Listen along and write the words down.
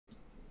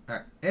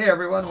Alright. Hey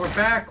everyone, we're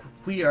back.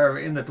 We are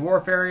in the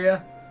dwarf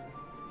area.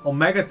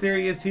 Omega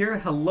Theory is here.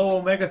 Hello,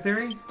 Omega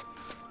Theory.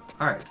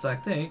 Alright, so I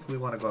think we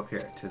want to go up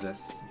here to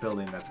this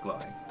building that's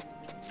glowing.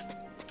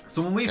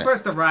 So when we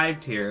first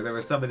arrived here, there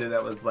was somebody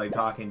that was like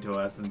talking to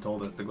us and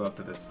told us to go up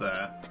to this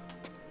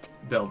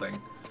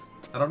building.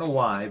 I don't know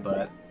why,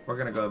 but we're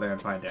gonna go there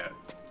and find out.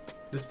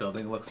 This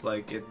building looks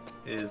like it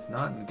is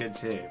not in good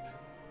shape.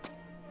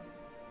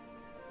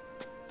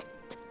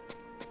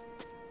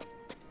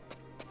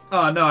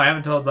 Oh no, I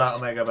haven't told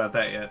Omega about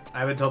that yet. I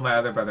haven't told my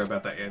other brother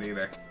about that yet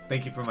either.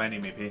 Thank you for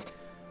reminding me, P.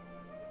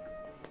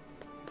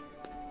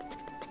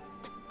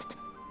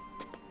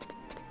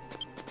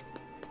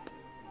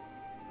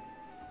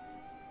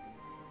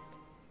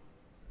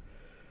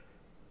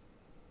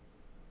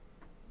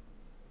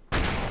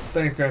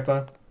 Thanks,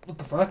 Grandpa. What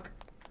the fuck?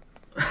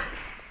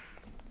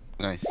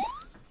 Nice.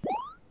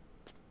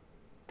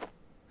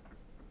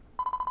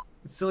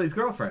 It's Silly's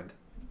girlfriend.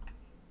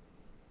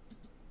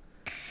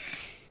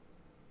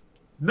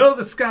 Know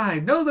the sky,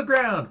 know the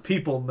ground.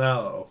 People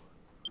know.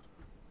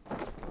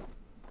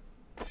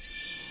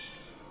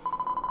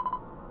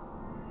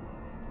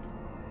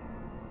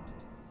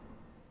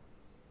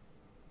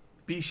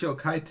 Bisho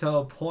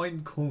Kaito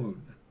Poin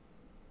Kun.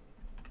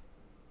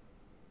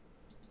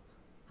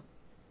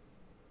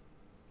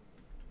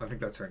 I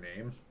think that's her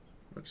name,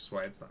 which is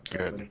why it's not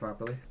translated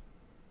properly.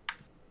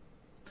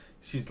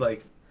 She's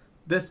like,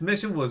 this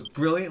mission was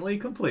brilliantly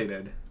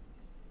completed.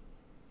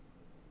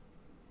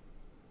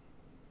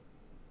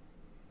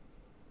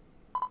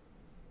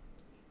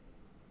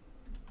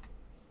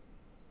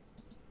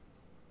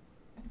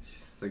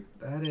 She's like,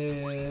 that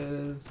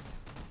is...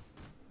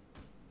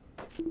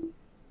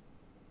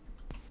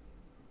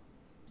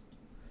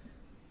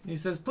 He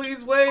says,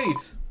 please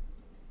wait!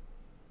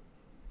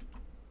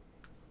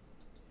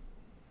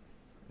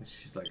 And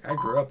she's like, I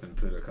grew up in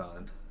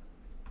Budokan.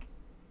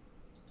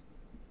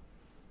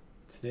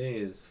 Today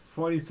is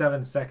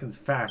 47 seconds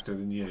faster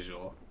than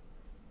usual.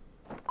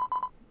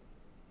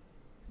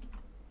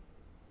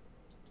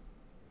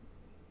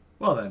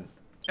 Well then,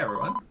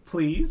 everyone,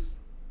 please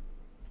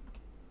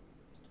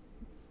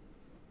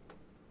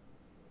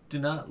do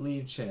not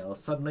leave channel,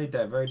 suddenly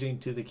diverging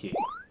to the key.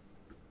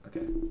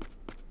 Okay.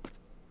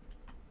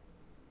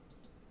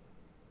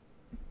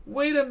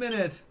 Wait a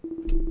minute!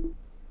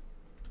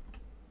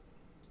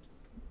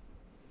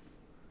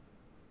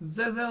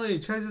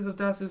 Zezeli, treasures of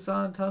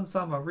Dasu-san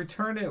Tansama,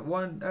 return it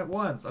at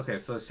once. Okay,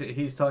 so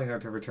he's telling her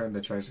to return the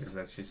treasures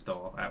that she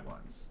stole at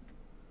once.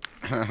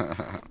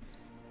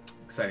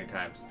 Exciting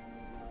times.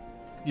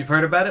 You've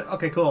heard about it?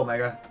 Okay, cool,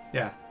 Omega.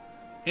 Yeah.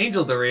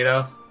 Angel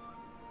Dorito.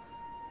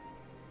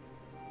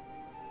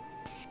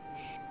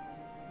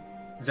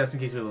 Just in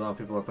case people don't know,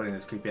 people are putting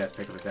this creepy-ass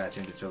pic of a statue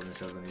into children's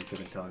shows on YouTube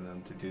and telling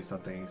them to do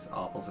something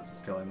awful such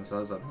as killing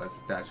themselves, otherwise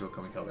the statue will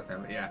come and kill their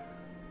family. Yeah.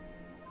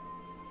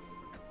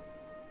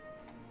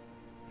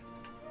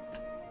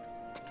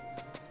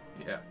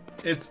 Yeah.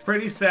 It's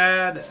pretty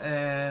sad,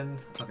 and...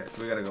 Okay,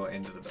 so we gotta go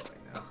into the building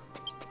now.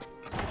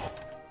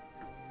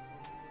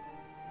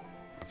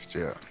 Let's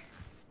do it.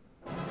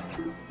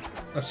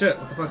 Oh shit,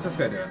 what the fuck's this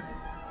guy doing?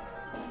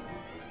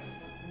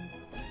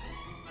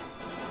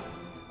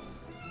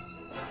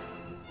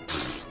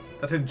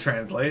 That didn't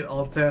translate.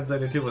 All it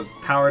translated to was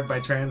powered by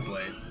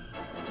translate.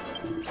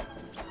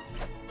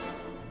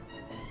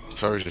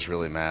 So I was just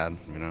really mad,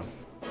 you know?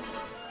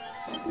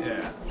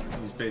 Yeah,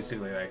 he's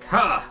basically like,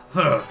 ha!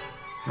 Huh!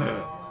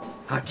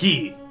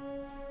 Haki!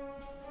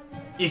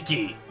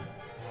 Iki!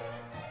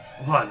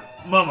 One!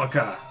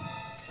 Momaka!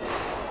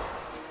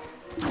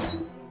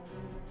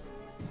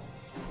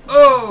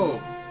 Oh!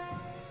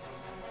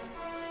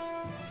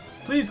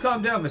 Please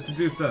calm down, Mr.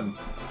 Dusun.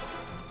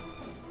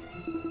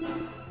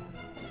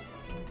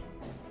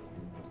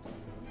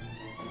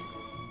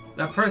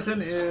 That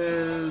person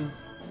is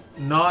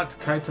not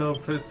Kaito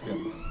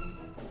Pritsukin.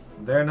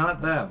 They're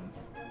not them.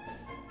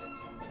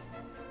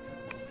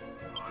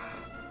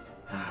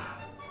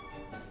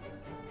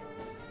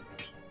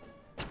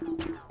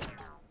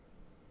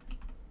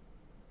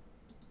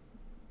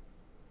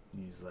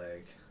 He's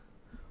like,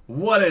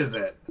 what is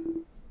it?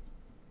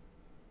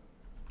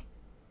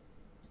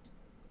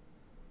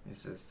 He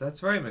says,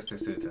 that's right, Mr.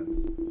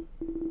 Sutton.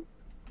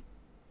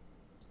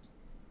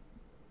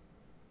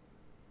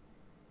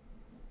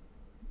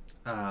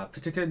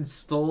 Pachikun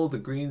stole the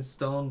green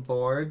stone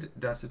board.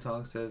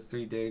 Dasutong says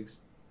 3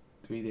 days,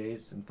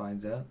 and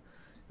finds out.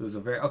 It was a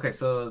very... Okay,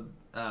 so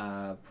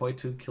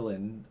Poitu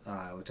Kilin,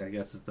 which I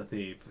guess is the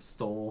thief,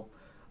 stole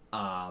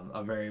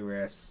a very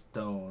rare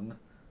stone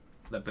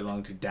that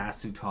belonged to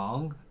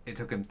Dasutong. It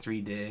took him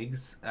 3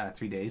 days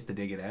to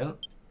dig it out.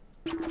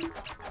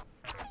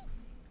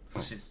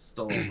 So she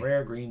stole a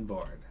rare green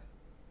board.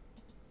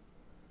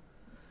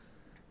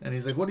 And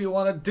he's like, what do you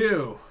want to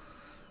do?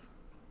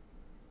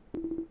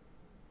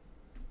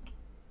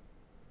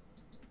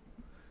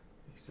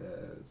 He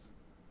says,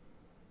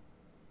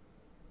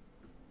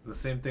 the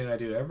same thing I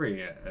do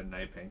every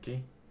night,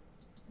 Pinky.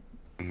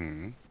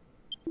 Mm-hmm.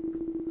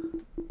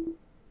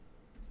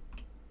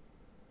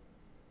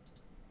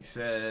 He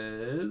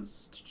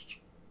says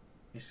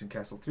Eastern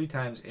Castle 3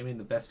 times, aiming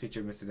the best feature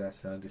of Mr.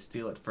 Dastone to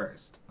steal it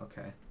first.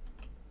 Okay.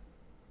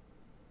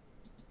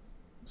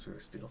 So we're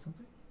gonna steal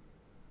something?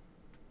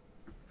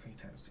 3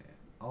 times.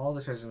 All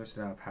the treasures of Mr.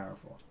 Dastone are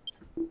powerful.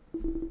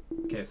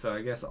 Okay, so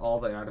I guess all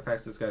the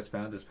artifacts this guy's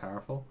found is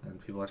powerful, and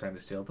people are trying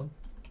to steal them.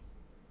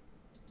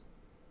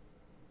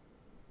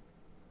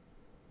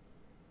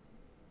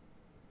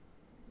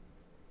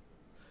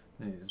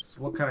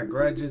 What kind of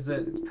grudge is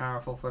it? It's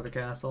powerful for the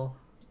castle.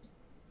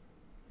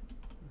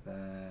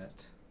 That.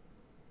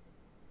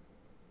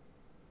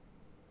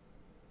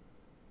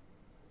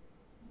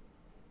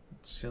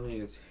 Chile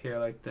is here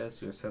like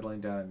this. You're settling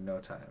down in no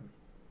time.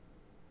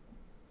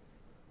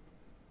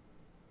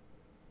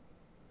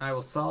 I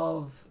will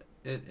solve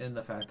it in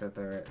the fact that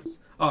there is.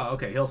 Oh,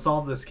 okay. He'll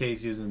solve this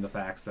case using the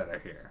facts that are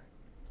here.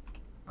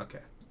 Okay.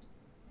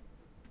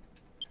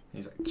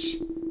 He's like, Ch.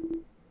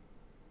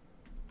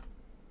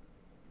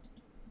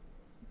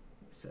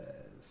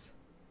 Says,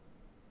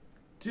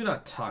 do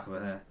not talk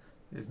about that.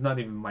 It's not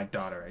even my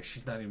daughter.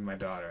 She's not even my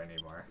daughter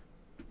anymore.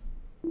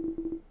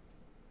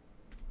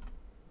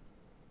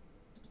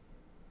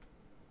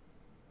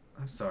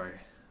 I'm sorry.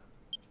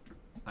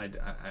 I'm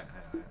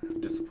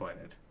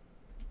disappointed.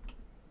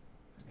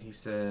 He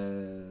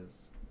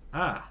says,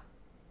 ah.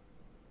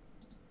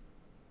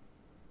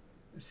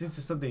 It seems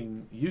there's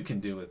something you can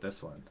do with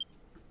this one.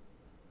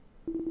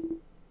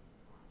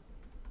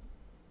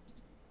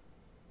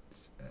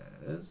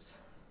 Says,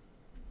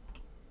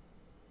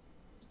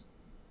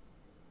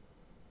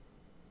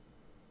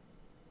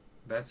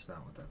 that's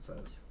not what that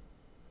says.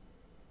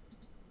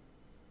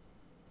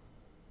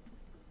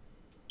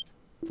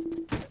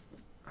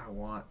 I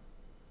want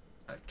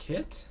a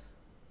kit?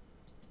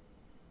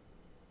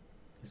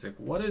 He's like,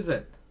 what is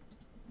it?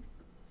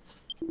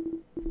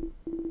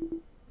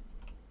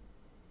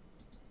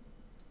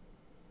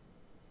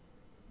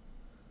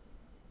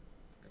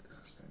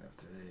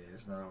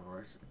 It's not over.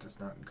 It does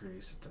not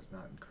increase. It does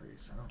not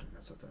increase. I don't think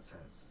that's what that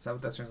says. Is that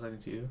what that's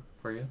translating to you?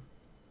 For you?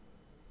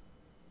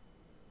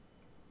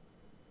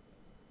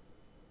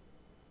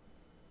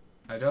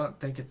 I don't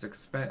think it's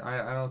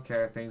I don't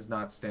care. Things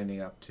not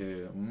standing up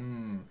to.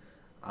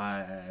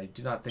 I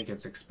do not think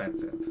it's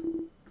expensive.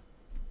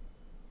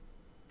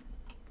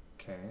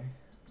 Okay.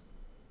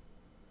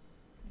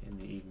 In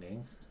the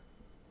evening.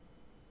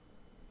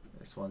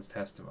 This one's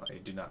testimony.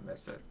 Do not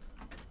miss it.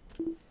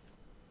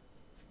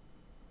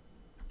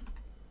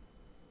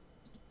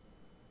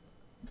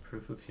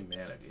 Proof of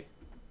humanity.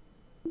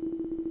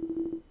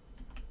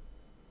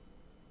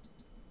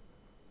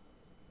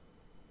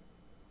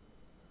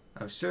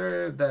 I'm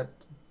sure that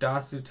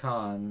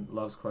Dasutan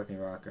loves collecting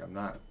rock. I'm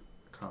not,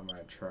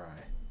 comrade.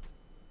 Try.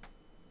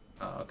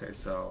 Oh, okay,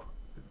 so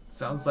it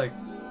sounds like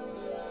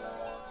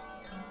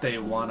they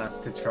want us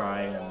to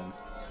try and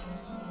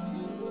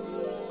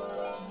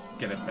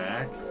get it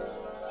back.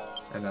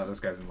 And now this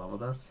guy's in love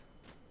with us.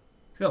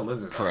 He's got a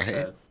lizard on his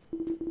head.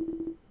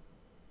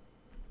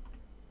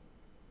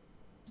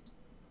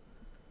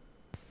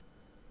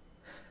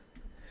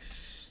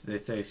 They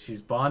say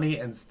she's bonny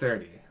and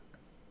sturdy.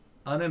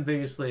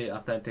 Unambiguously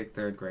authentic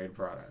third grade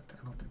product.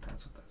 I don't think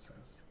that's what that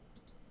says.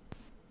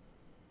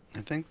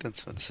 I think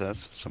that's what it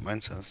says. That's what mine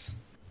says.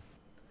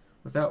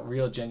 Without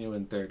real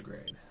genuine third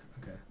grade.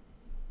 Okay.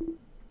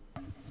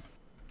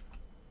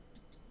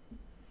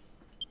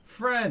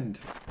 Friend!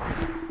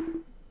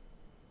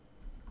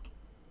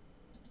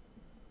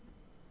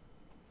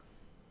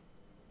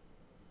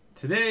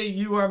 Today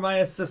you are my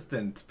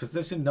assistant.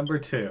 Position number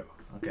 2.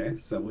 Okay,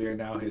 so we are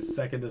now his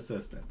second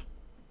assistant.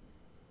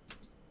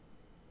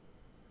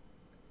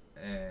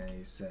 And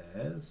he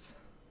says,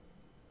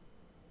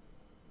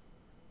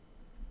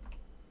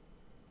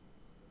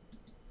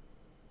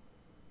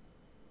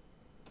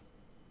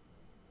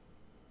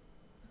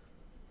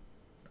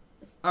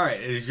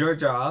 alright, it is your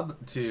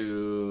job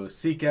to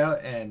seek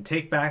out and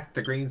take back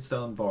the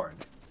greenstone board.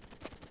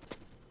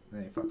 And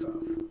then he fucks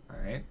off.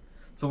 Alright.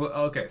 So,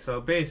 okay,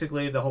 so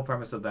basically the whole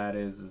premise of that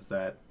is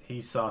that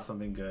he saw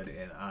something good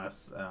in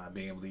us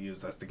being able to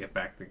use us to get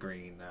back the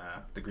green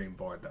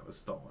board that was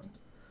stolen.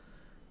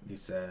 He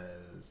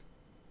says,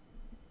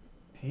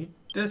 she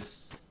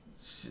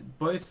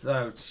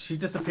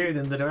disappeared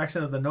in the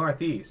direction of the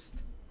northeast.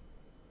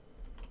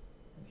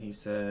 And he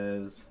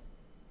says,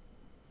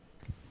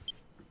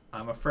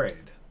 I'm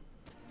afraid.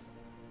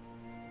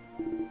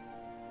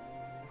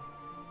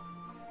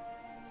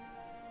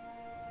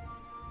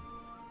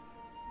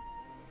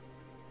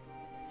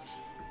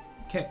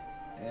 Okay,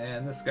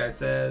 and this guy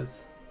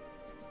says,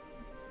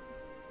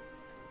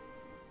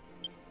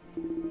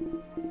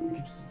 it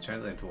keeps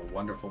translating to a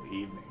wonderful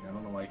evening. I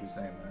don't know why he keeps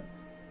saying that.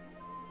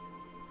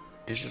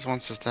 He just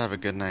wants us to have a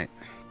good night.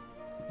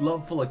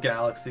 Love full of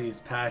galaxies,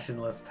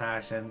 passionless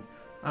passion.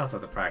 I also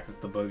have to practice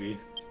the boogie.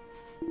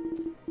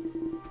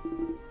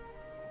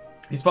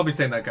 He's probably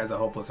saying that guy's a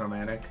hopeless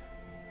romantic.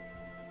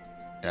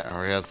 Yeah,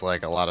 or he has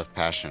like a lot of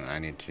passion. I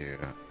need to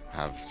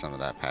have some of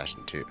that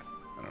passion too.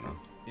 I don't know.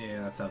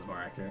 Yeah, that sounds more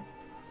accurate.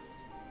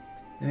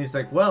 And he's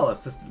like, well,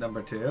 assistant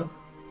number 2.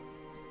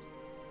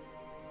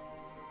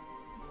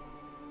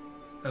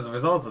 As a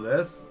result of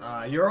this,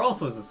 you're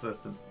also his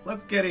assistant.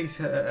 Let's get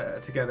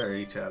together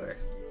each other.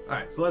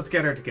 Alright, so let's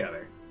get her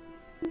together.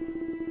 He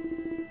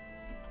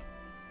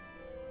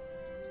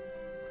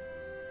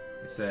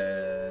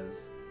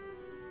says...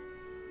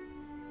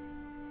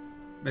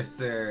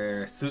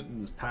 Mr.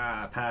 Sutton's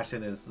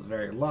passion is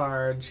very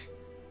large.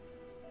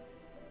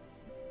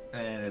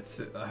 And it's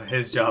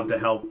his job to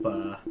help,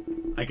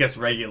 I guess,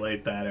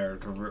 regulate that or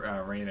to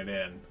rein it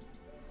in.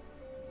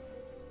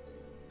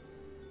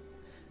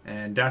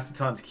 And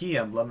Dastaton's key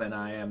emblem, and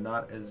I am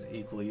not as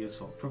equally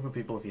useful. Proof of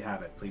people if you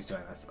have it. Please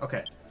join us.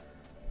 Okay.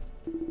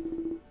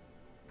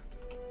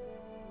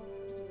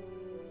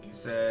 He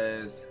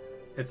says,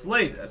 it's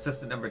late,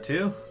 assistant number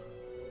 2.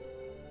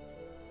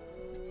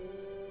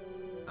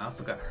 I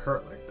also got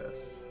hurt like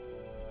this.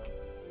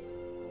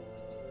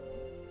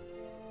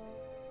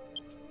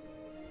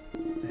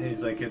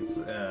 He's like, it's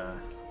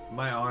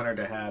my honor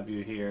to have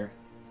you here.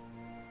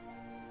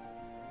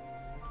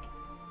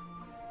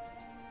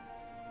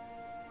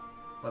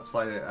 Let's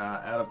fly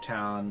out of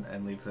town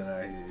and leave the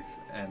night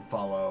and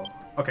follow.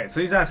 Okay,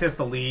 so he's asking us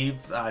to leave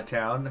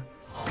town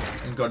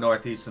and go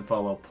northeast and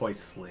follow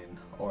Poislin,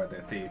 or the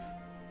thief.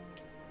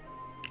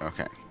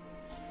 Okay.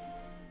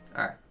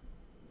 Alright.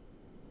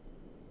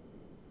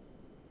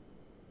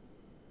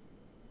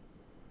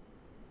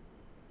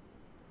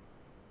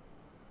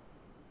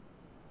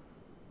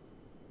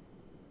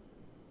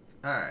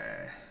 Alright.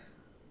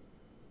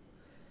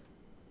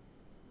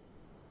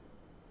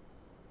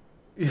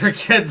 Your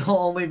kids will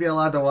only be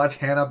allowed to watch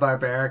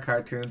Hanna-Barbera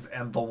cartoons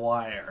and The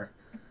Wire.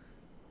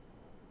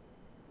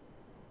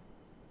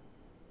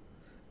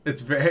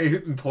 It's very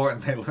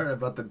important they learn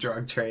about the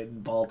drug trade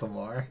in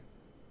Baltimore.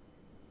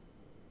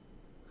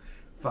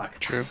 Fuck,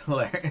 true. That's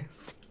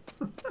hilarious.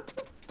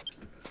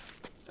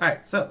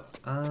 Alright, so,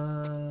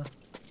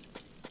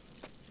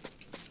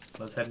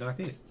 let's head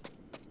northeast.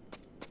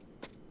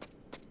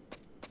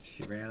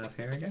 She ran up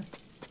here, I guess.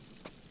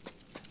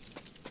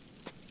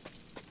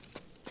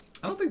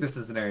 I don't think this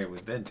is an area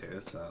we've been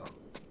to, so...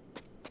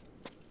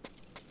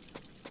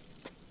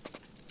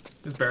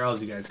 There's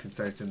barrels you guys can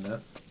search in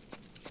this.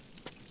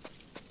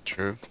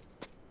 True.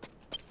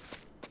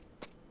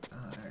 Oh,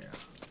 there we go.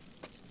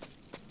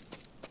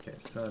 Okay,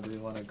 so do we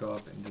want to go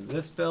up into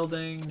this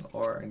building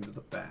or into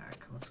the back?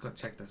 Let's go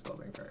check this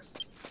building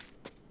first.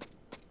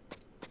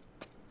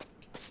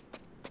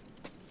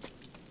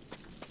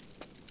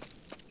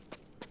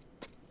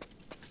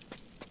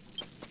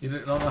 You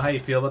don't know how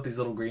you feel about these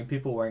little green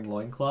people wearing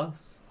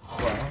loincloths?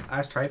 Well,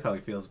 ask Tripe how he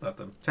feels about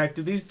them. Tripe,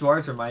 do these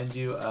dwarves remind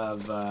you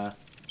of, I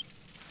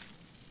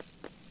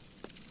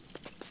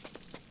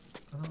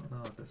don't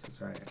know if this is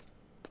right.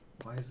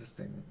 Why is this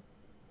thing...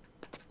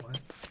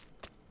 What?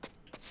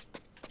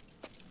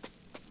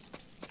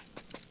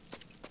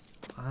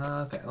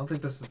 Okay, I don't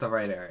think this is the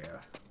right area.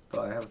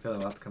 But I have a feeling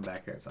we'll have to come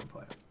back here at some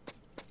point.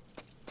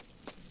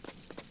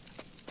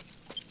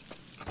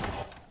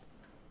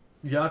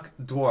 Yuck,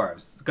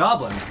 dwarves.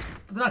 Goblins.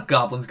 They're not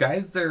goblins,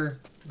 guys.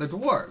 They're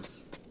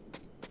dwarves.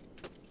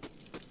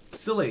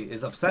 Silly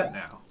is upset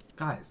now.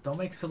 Guys, don't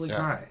make Silly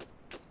cry.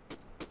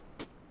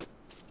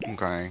 I'm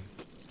crying.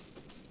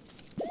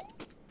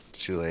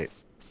 It's too late.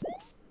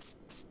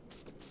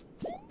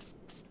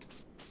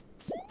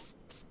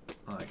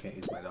 Oh, I can't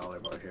use my dollar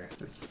board here.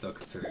 This is still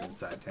considered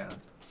inside town.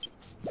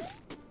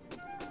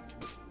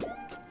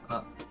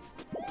 Oh.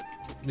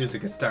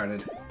 Music has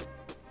started.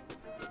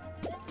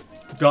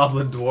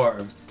 Goblin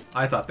dwarves.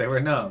 I thought they were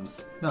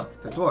gnomes. No,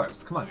 they're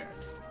dwarves. Come on,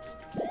 guys.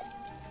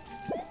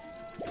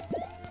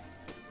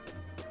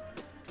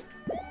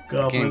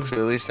 The game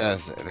clearly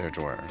says that they're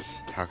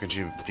dwarves. How could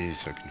you be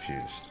so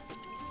confused?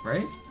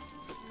 Right?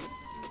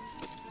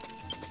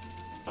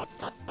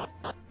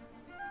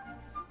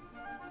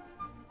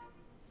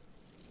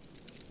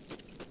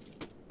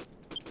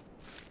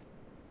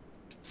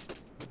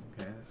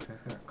 Okay, this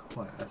guy's got a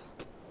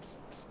quest.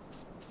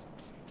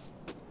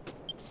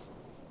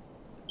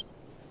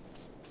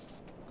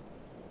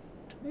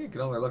 You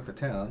can overlook the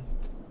town.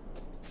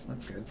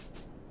 That's good.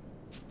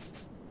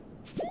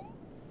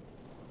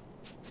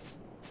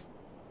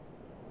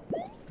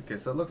 Okay,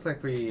 so it looks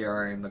like we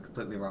are in the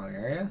completely wrong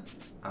area.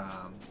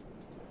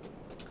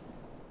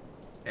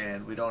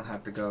 And we don't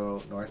have to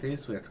go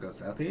northeast, we have to go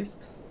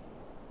southeast.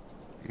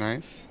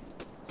 Nice.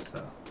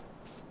 So,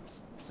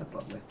 that's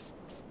lovely.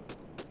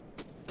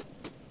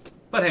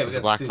 But hey, There's we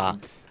a got black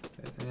box.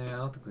 Yeah, I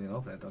don't think we can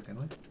open it though, can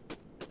we?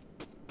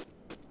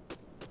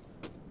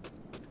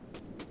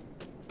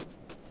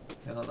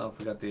 I don't know if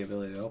we got the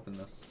ability to open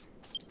this.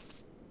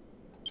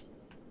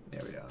 Yeah,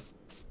 we don't.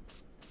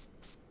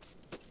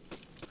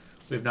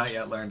 We have not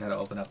yet learned how to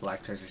open up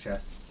black treasure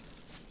chests.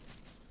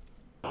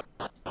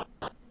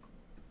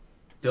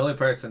 The only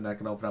person that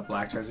can open up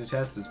black treasure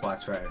chests is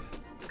Bot Trev,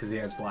 because he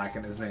has black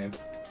in his name.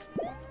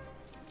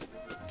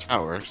 That's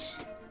how it works.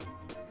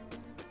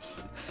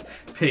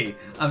 P,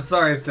 I'm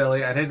sorry,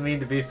 silly. I didn't mean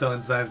to be so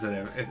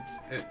insensitive.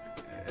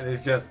 It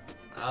is just,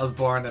 I was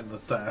born in the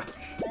South.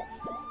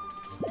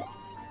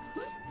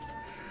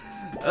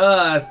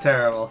 Oh, that's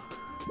terrible.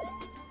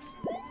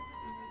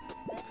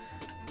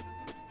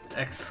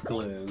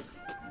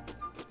 Exclusive.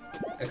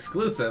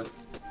 Exclusive.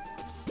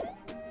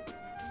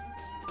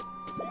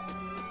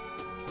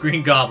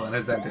 Green Goblin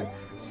has entered.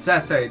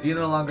 Cesar, do you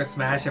no longer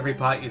smash every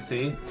pot you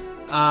see?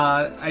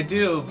 I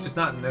do, just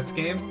not in this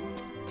game.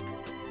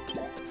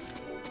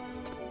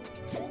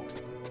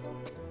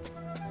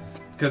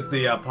 Because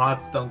the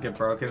pots don't get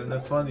broken in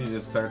this one, you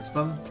just search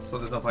them, so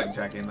there's no point in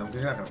checking them,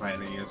 because you're not going to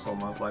find anything useful,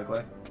 most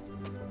likely.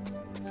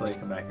 So you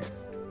come back here.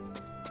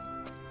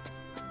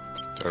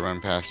 So I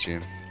run past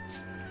you.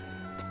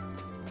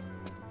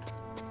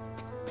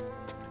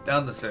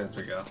 Down the stairs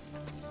we go.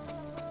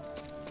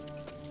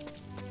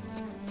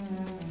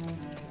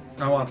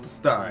 I want the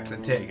star,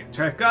 then take it.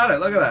 Trife got it,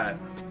 look at that!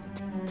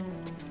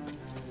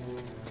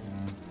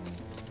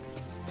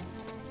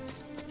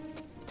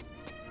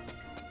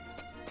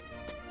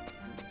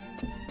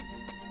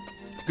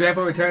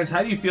 Grandpa returns.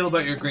 How do you feel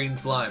about your green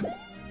slime?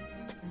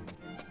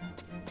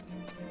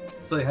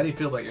 Silly, how do you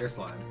feel about your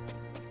slime?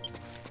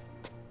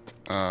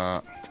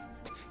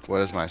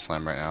 What is my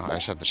slime right now? I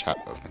should have the chat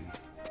open.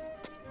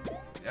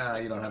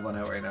 You don't have one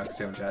out right now because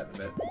you haven't chatted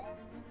in a bit.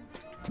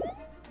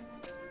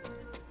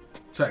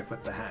 Trife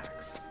with the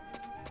hacks.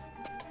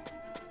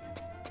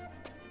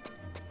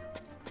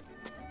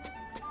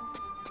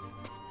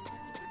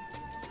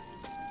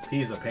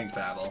 He's a pink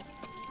battle.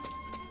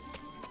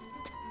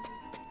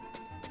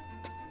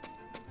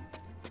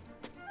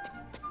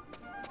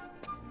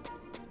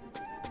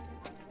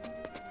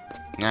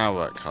 Now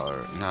what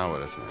color? Now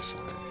what is my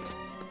slime?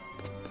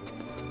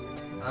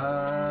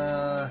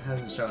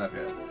 Hasn't shown up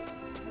yet.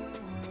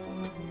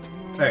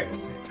 There it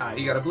is.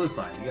 You got a blue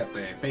slime. You got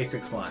the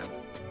basic slime.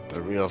 The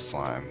real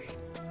slime.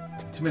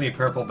 Too many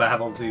purple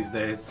babbles these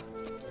days.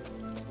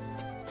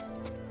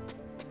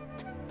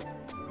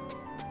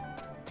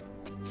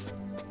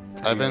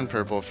 I've been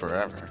purple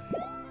forever.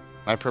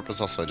 My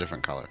purple's also a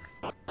different color.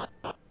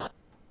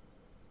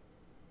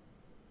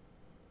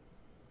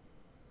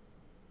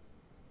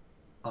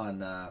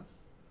 On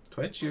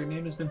Twitch, your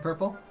name has been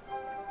purple?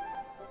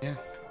 Yeah.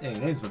 Yeah,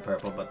 your name's been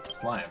purple, but the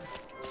slime.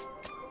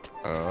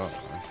 Oh,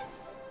 I see.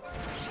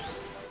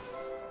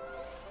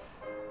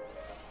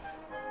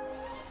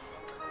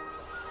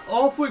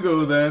 Off we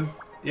go then.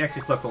 You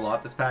actually slept a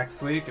lot this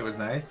past week. It was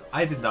nice.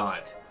 I did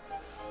not.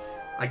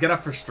 I get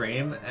up for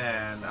stream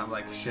and I'm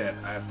like, shit,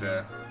 I have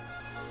to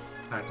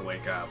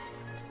wake up.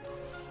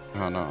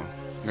 Oh no.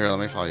 Here, let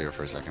me follow you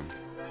for a second.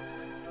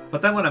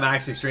 But then when I'm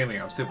actually streaming,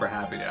 I'm super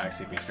happy to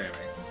actually be streaming.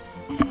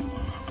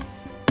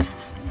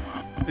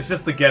 It's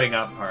just the getting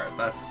up part.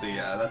 That's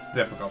the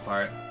difficult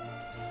part.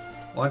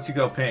 Once you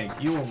go pink,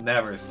 you will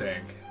never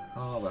stink.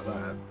 Oh, about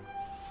that.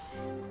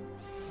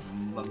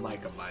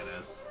 Micah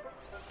minus.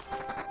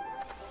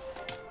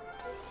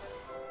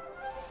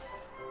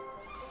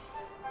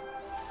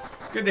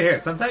 Good to hear.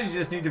 Sometimes you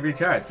just need to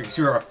recharge because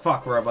you're a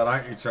fuck robot,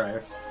 aren't you,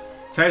 Trife?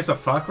 Trife's a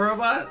fuck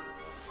robot?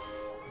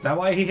 Is that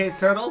why he hates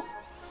turtles?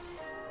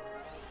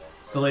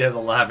 Silly has a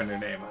lavender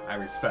name. I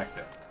respect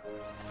it.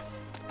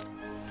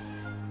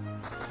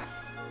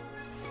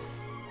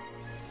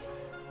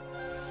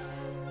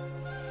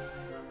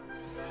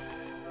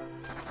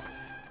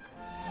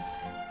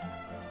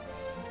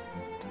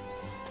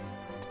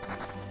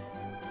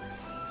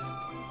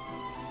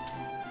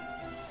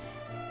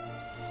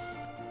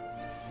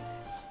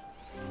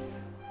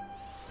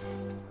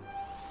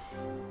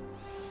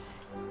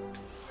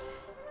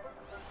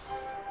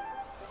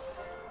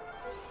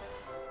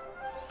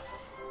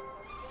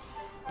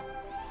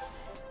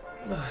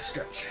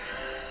 Stretch.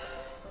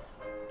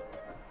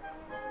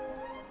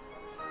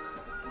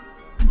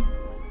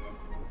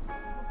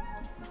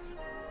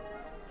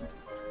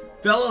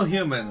 Fellow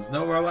humans,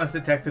 no robots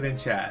detected in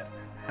chat.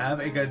 Have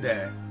a good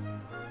day.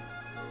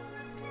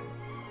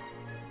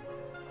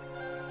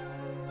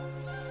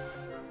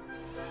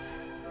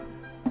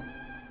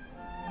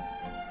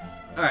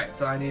 Alright,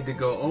 so I need to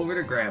go over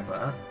to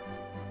Grandpa.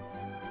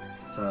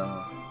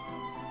 So,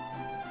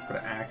 go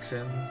to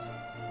actions.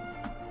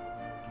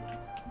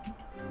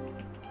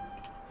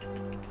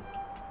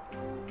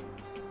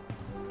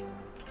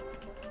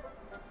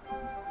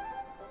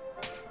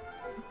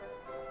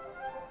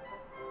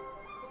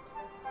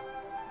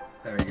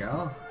 There we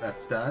go.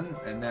 That's done.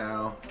 And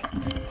now...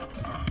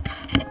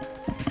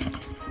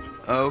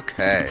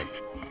 Okay.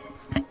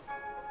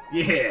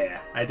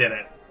 Yeah! I did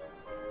it.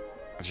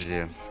 What'd you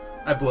do?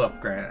 I blew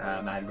up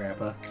Mad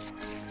Grandpa.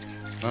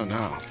 Oh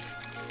no.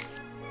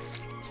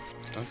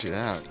 Don't do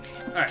that.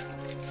 Alright.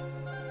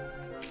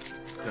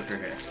 Let's go through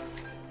here.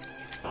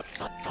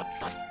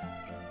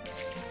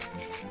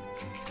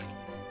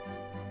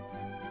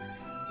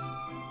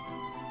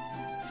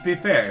 To be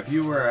fair, if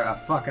you were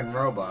a fucking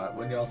robot,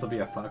 wouldn't you also be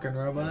a fucking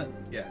robot?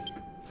 Yes.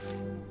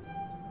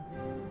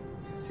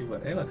 Let's see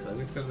what A looks like. We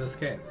have to go to this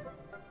cave.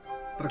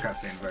 Put a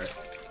cutscene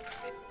first.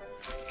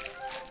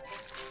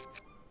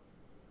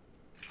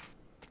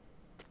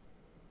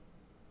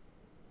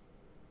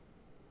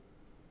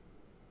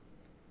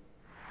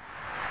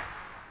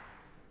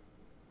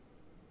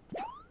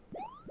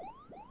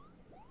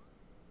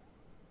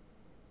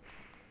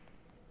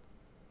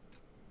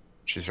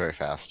 She's very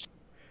fast.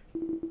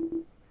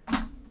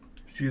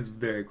 She is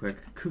very quick.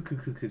 Coo coo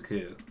coo coo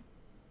coo.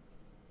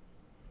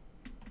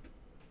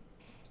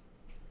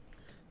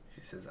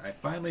 She says, I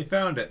finally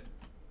found it.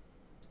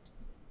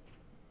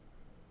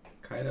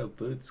 Kaido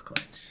boots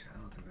clench. I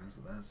don't think that's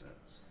what that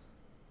says.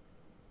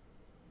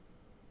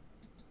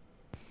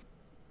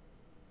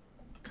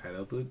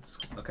 Kaido boots.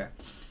 Okay.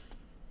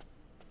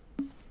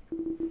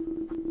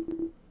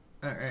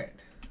 Alright.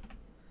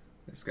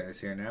 This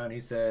guy's here now, and he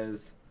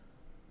says,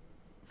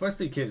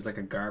 Firstly, Kid's like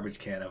a garbage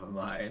can of a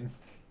mine.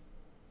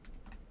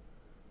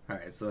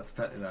 Alright, so that's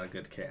not a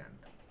good can.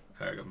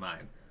 Or a good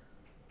mine.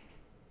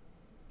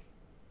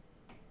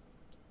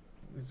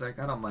 He's like,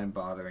 I don't mind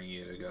bothering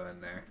you to go in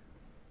there.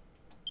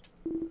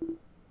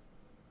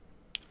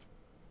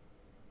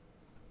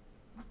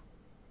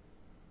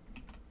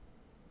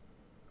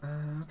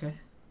 Okay.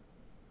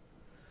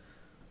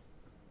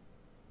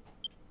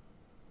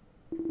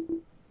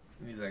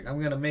 He's like,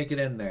 I'm gonna make it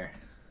in there.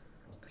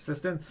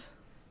 Assistants?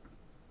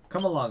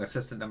 Come along,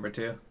 assistant number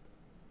 2.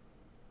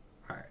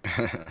 Alright.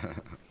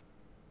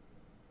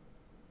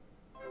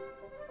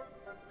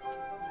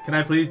 Can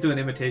I please do an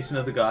imitation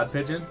of the god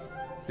pigeon?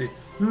 The...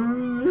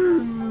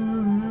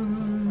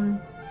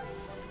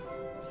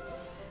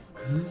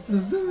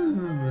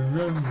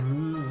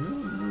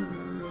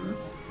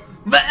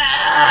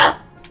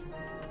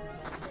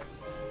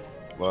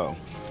 Whoa.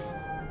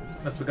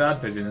 That's the god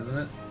pigeon, isn't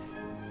it?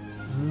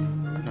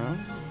 No?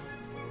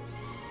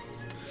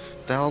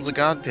 The hell's a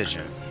god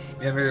pigeon?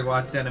 You ever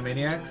watched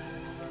Animaniacs?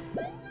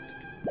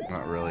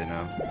 Not really,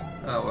 no.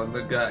 Oh, well,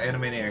 the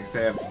Animaniacs,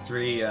 they have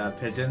 3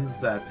 pigeons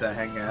that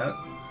hang out.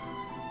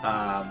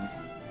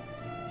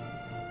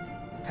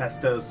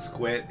 Pesto,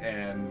 Squid,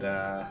 and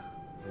I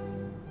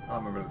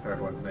don't remember the third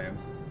one's name.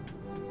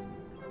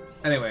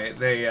 Anyway,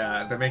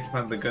 they're making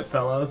fun of the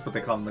Goodfellows, but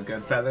they call them the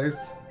Good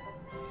Feathers.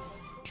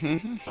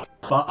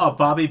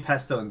 Bobby,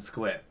 Pesto, and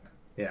Squid.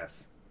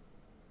 Yes.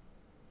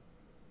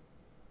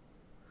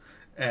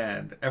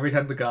 And every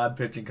time the god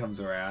pigeon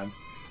comes around,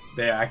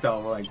 they act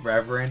all like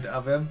reverent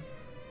of him,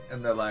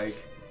 and they're like,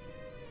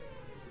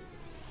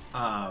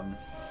 all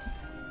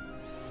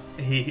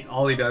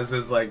he does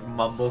is like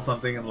mumble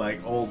something in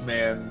like old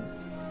man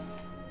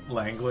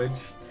language,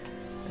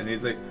 and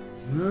he's like,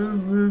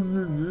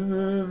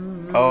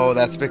 oh,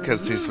 that's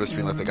because he's supposed to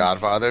be like the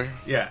Godfather?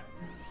 Yeah,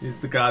 he's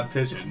the god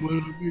pigeon. I'm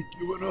gonna make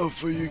you an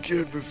offer you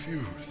can't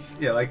refuse.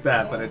 Yeah, like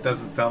that, but it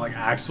doesn't sound like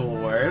actual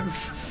words.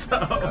 So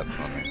That's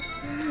funny.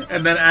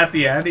 And then at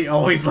the end, he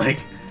always like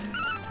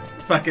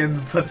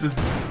fucking puts his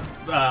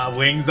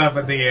wings up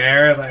in the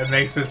air and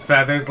makes his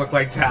feathers look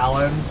like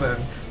talons,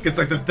 and gets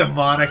like this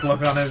demonic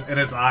look on in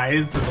his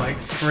eyes, and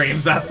like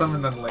screams at them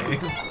and then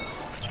leaves.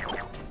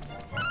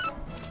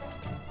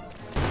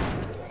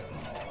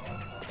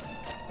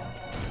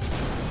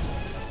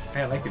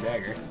 Hey, I like your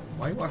dagger.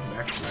 Why are you walking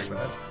backwards like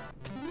that?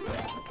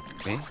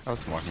 Me? I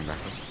was walking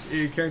backwards.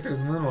 Your character's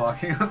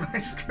moonwalking on my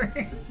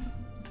screen.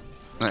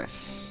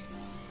 Nice.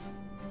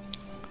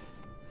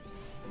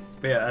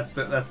 But yeah,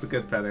 that's the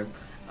good feather.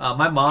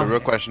 My mom. The real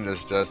question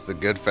is, does the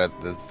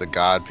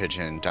god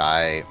pigeon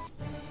die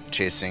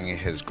chasing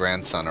his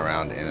grandson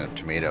around in a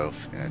tomato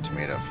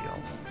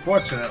field?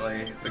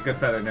 Fortunately, the good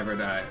feather never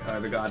died.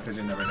 The god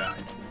pigeon never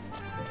died.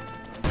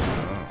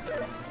 Oh.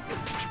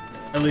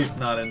 At least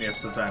not in the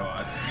episodes I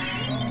watched.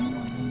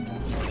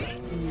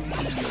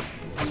 That's good.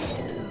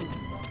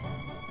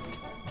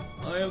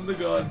 I am the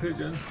god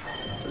pigeon.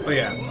 But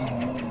yeah.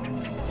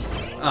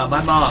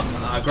 My mom,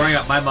 growing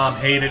up, my mom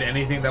hated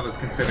anything that was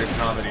considered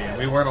comedy, and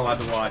we weren't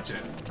allowed to watch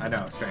it. I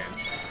know,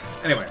 strange.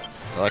 Anyway.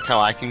 I like how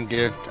I can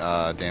get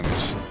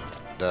damage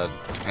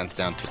defense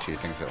down to 2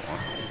 things at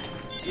once.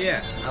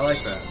 Yeah, I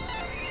like that.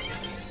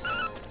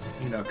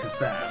 You know,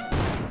 cassette.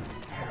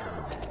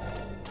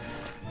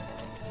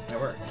 It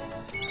worked.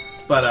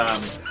 But,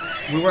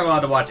 we weren't allowed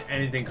to watch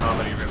anything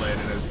comedy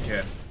related as a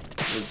kid.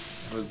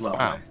 It was lovely.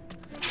 Wow.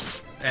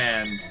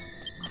 And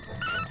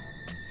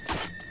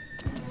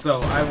so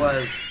I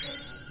was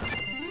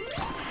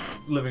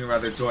living a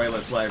rather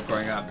joyless life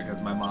growing up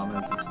because my mom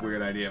has this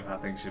weird idea of how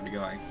things should be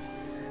going.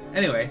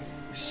 Anyway,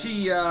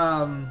 she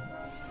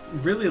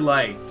really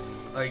liked,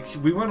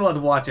 we weren't allowed to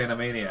watch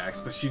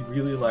Animaniacs, but she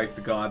really liked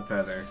the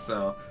Godfeather.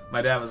 So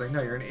my dad was like,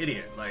 no, you're an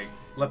idiot. Like,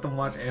 let them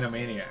watch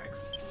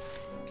Animaniacs.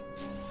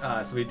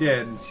 So we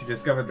did, and she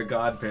discovered the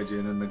God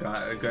Pigeon and the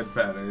Good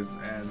Feathers,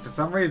 and for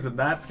some reason,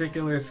 that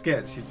particular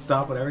skit, she'd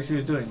stop whatever she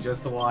was doing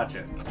just to watch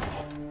it.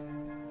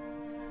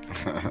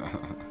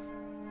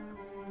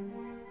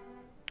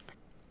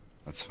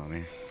 That's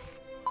funny.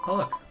 Oh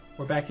look,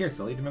 we're back here,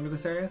 Silly. Do you remember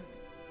this area?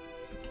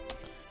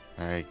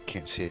 I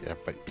can't see it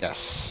yet, but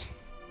yes.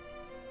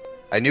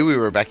 I knew we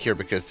were back here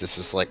because this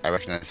is like, I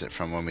recognized it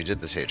from when we did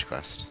the Sage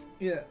Quest.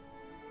 Yeah.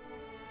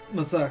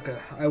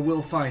 Masaka, I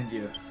will find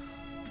you.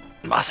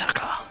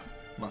 Masaka.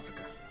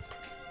 Masaka.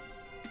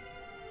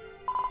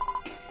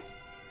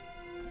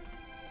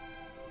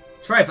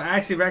 Trife, I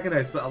actually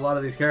recognize a lot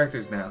of these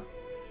characters now.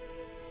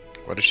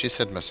 What if she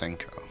said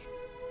Masenko?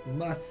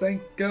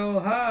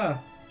 Masenko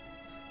ha!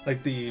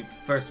 Like the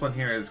first one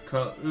here is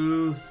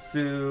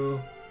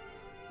Kousu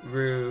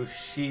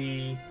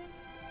Rushi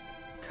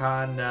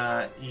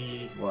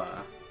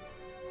Kanaiwa.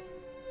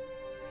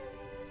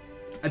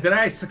 Did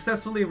I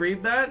successfully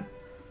read that?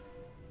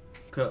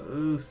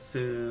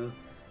 Kausu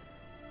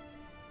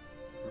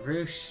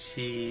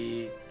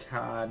Rushi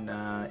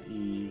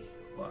Kanaiwa.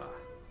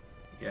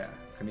 Yeah,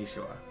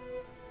 Konnichiwa.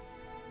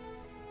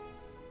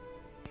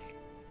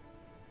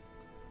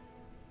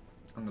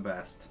 I'm the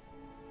best.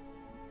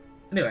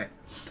 Anyway,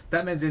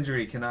 that man's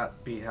injury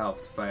cannot be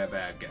helped by a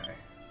bad guy.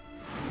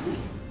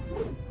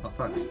 Oh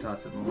fuck, she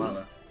tossed it in the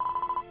lava.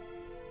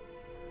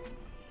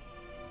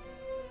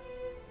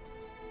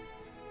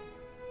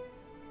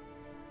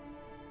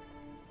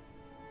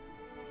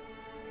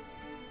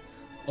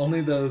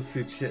 Only those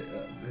who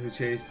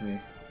chase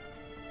me.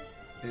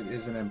 It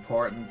is an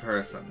important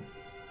person.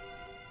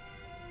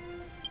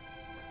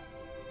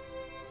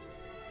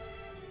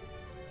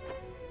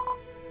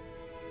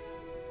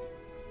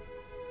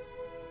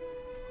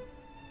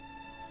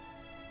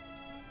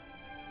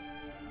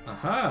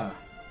 Aha!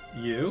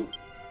 You?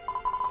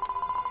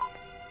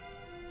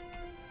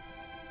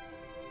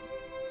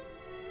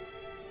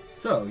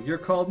 So, you're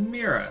called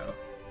Miro.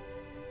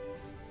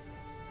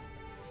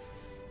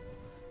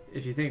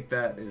 If you think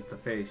that is the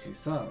face you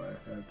saw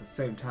with, at the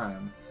same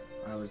time,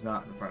 I was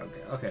not in front of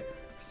it. Okay,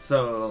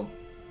 so...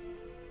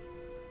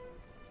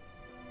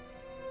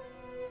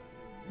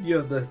 You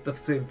have the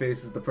same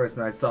face as the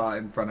person I saw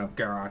in front of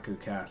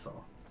Garaku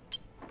Castle.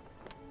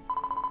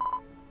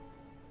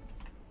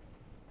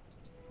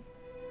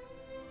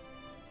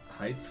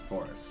 Heights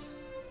Force.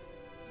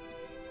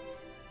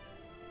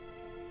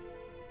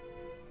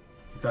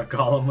 You thought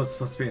Gollum was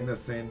supposed to be in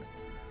this scene?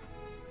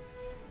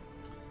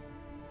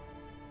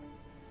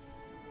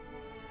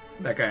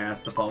 That guy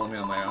asked to follow me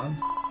on my own.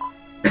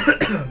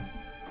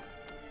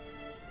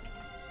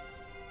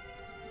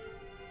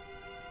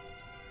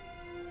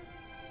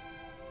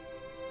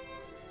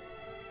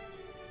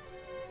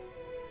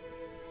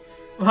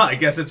 Well, I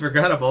guess it's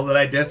regrettable that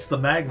I ditched the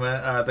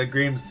magma, the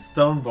green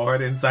stone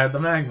board inside the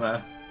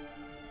magma.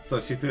 So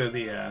she threw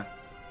the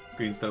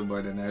green stone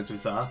board in there, as we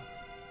saw.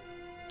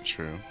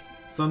 True.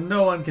 So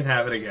no one can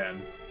have it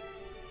again.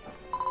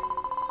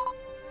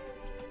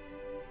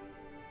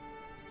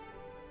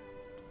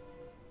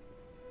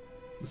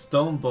 The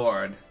stone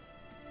board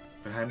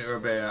behind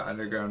Urbea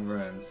underground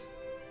ruins.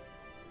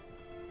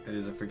 It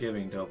is a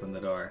forgiving to open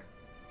the door.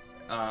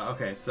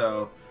 Okay,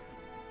 so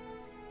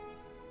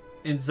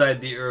inside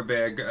the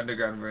Urbea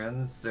underground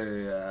ruins,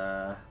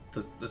 the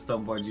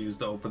stone board's used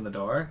to open the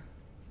door.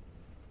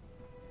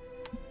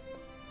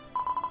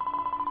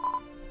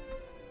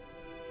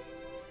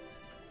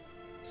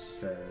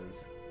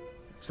 Says,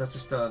 if such a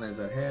stone is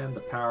at hand, the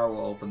power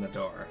will open the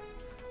door.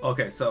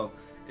 Okay, so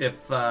if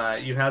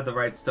you have the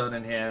right stone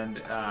in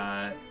hand,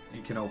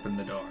 you can open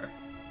the door.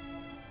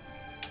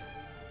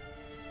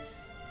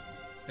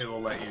 It will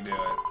let you do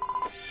it.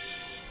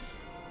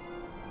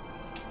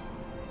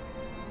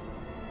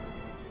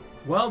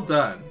 Well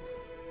done.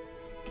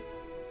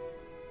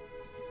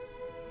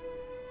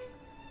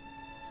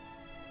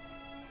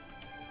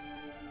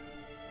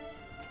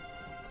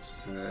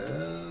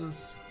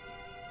 Says...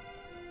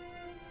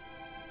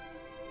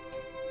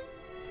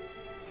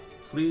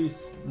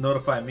 Please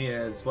notify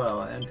Mia as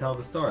well, and tell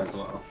the store as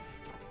well.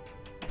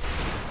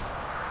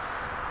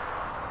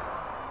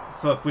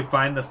 So if we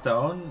find the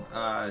stone,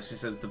 she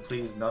says to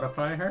please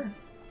notify her.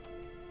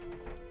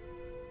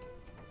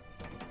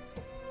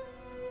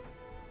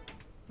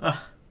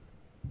 Ah.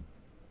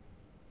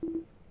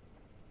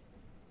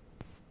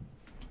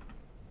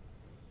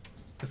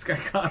 This guy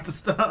caught the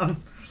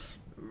stone.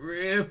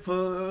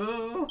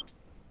 Ripple.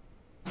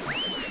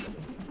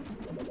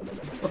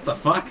 What the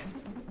fuck?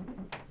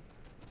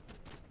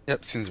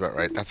 Yep, seems about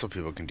right. That's what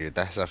people can do.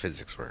 That's how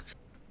physics work.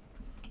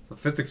 So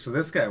physics for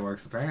this guy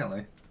works,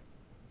 apparently.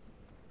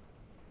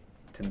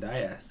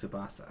 Tendaya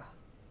Tsubasa.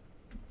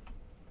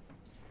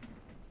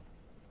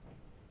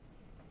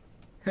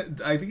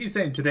 I think he's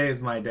saying today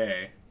is my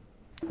day.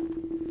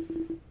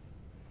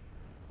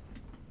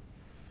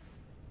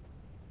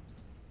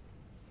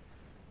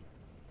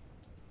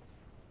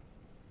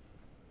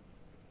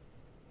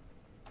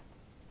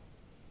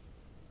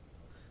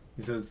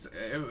 He says,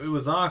 it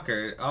was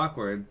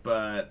awkward,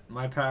 but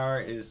my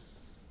power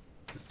is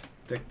to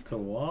stick to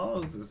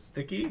walls, is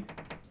sticky.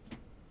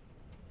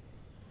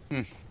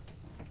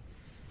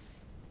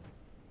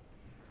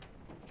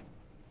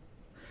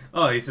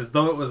 Oh, he says,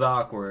 though it was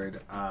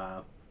awkward,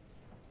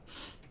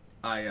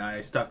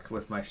 I stuck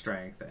with my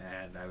strength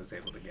and I was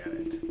able to get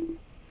it.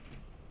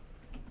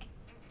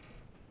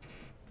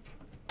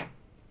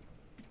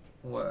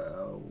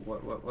 Well,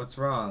 what's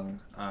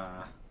wrong?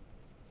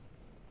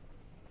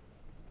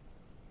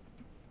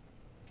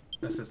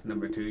 Assist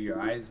number 2, your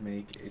eyes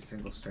make a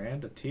single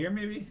strand, a tear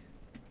maybe?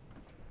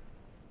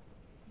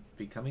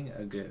 Becoming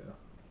a goo.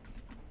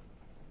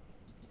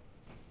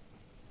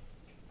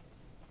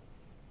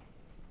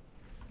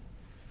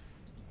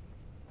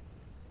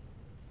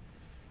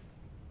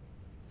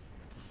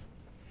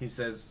 He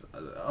says,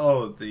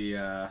 oh,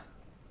 the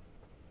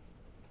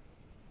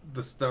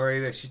The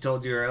story that she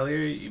told you earlier,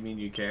 you mean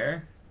you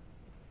care?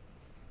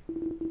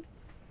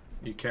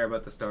 You care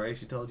about the story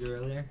she told you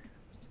earlier?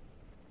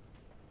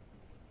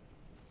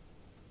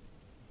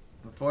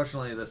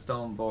 Unfortunately, the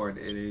stone board,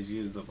 it is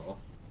usable.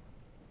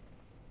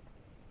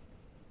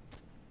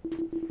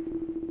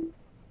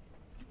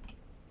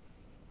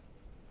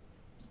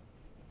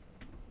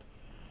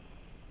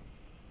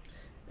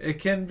 It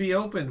can be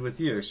opened with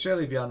you.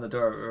 Surely beyond the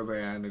door of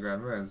Urbane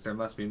underground ruins, there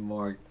must be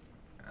more.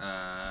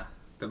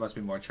 There must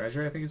be more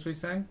treasure. I think is what he's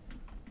saying.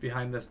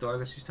 Behind this door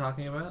that she's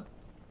talking about,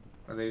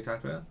 or that you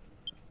talked about.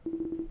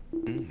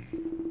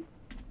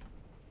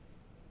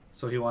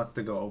 So he wants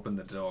to go open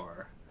the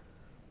door.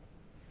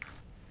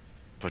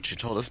 But you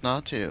told us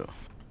not to.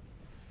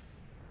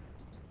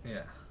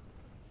 Yeah.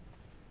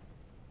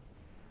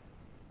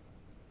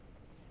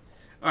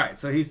 Alright,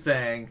 so he's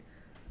saying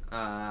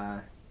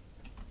that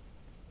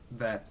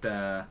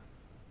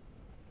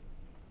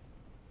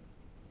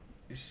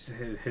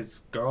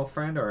his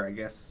girlfriend, or I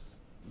guess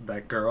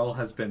that girl,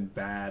 has been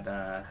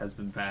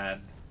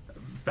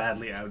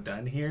badly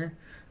outdone here,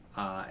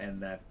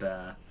 and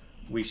that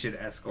we should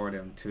escort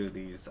him to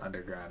these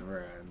underground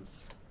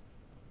ruins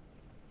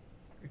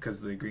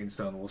because the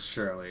greenstone will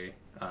surely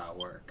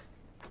work.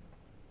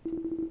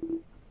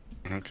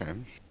 Okay.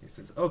 He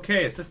says,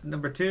 "Okay, assistant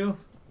number 2."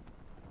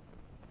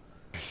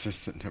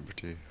 Assistant number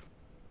 2.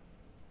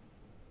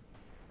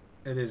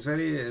 It is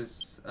ready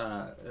as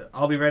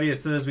I'll be ready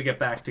as soon as we get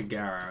back to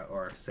Gara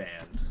or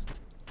Sand.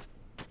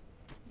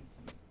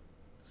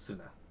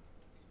 Suna.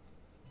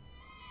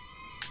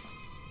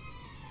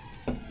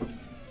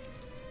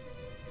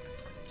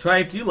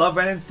 Trife, do you love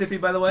Ren and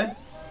Stimpy, by the way?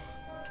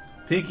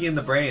 Pinky and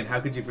the Brain, how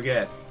could you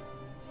forget?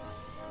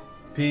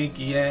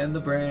 Pinky and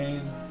the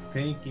Brain,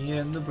 Pinky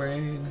and the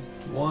Brain.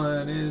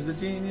 One is a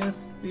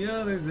genius, the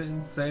other's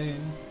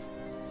insane.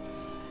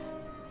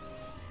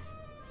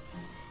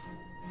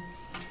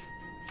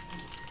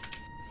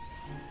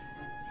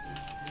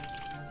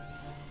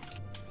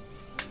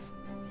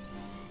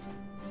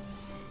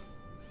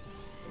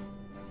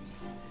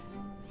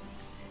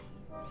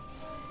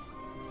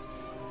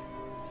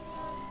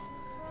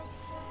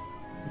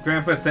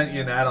 Grandpa sent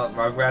you an adult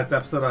Rugrats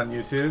episode on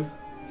YouTube?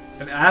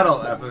 An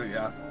adult episode,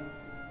 yeah.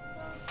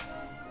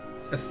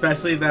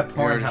 Especially that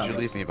porn house. Where did you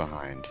leave me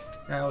behind?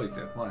 I always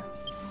do. Why?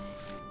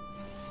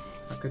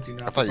 How could you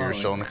not? I thought you were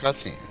still in the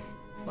cutscene.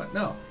 What?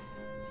 No.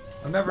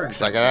 I'm never in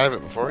Because I got out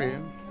of it before you.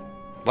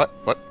 What?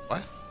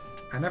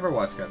 I never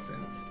watch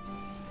cutscenes.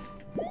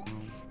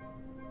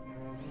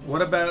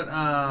 What about,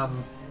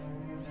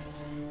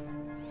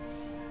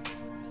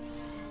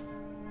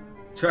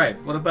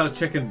 Trife, what about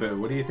Chicken Boo?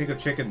 What do you think of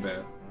Chicken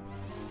Boo?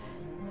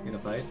 You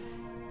gonna fight?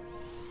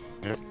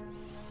 Yep.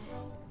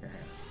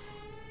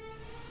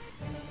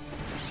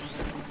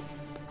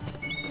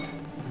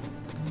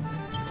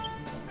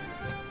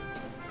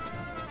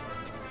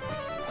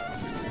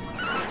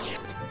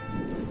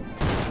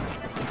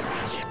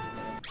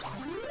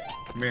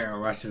 Miro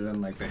rushes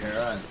in like the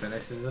hero and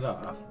finishes it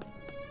off.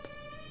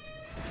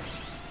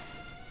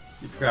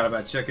 You forgot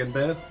about Chicken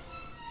Boo?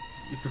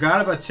 You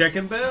forgot about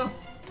Chicken Boo?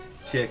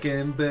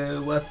 Chicken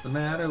Boo, what's the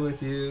matter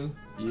with you?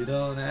 You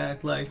don't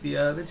act like the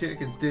other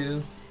chickens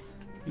do.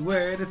 You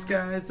wear a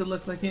disguise to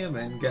look like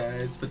human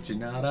guys, but you're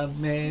not a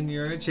man,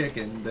 you're a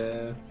Chicken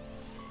Boo.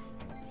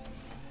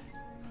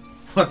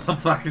 What the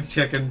fuck is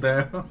Chicken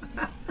Boo?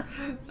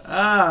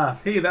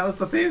 Hey, that was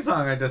the theme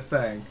song I just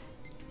sang.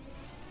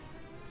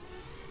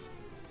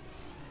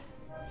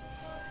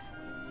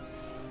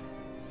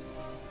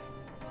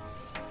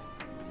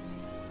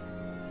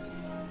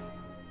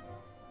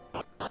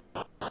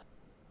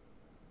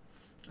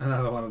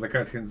 Another one of the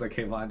cartoons that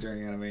came on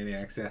during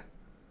Animaniacs, yeah.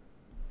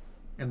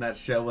 In that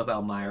show with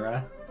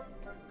Elmira.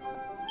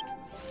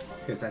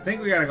 Okay, so I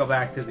think we gotta go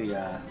back to the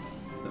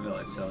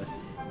village, shall we?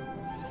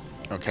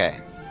 Okay.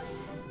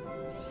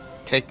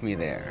 Take me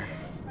there.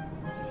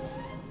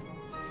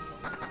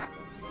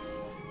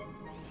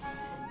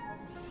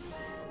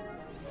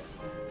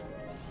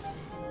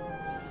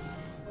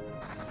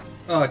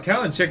 Oh,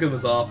 Cow and Chicken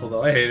was awful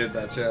though. I hated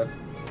that show.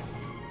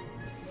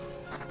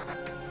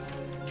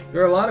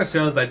 There are a lot of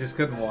shows I just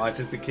couldn't watch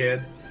as a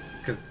kid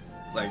because,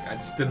 like, I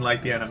just didn't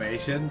like the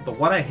animation. But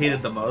what I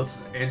hated the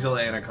most is Angela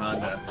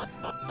Anaconda.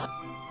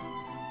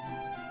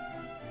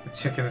 The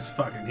chicken is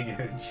fucking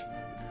huge.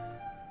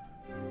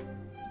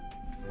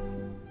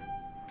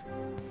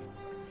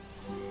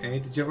 Hey,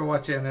 did you ever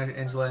watch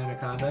Angela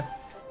Anaconda?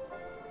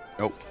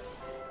 Nope.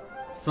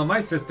 So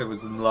my sister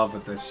was in love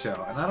with this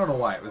show, and I don't know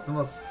why. It was the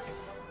most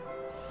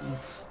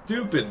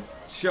stupid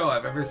show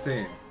I've ever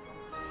seen.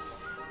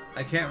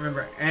 I can't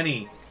remember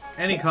any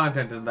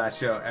content in that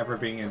show ever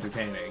being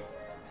entertaining.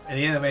 And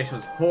the animation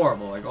was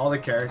horrible. Like, all the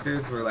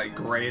characters were, like,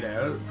 grayed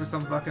out for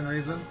some fucking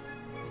reason.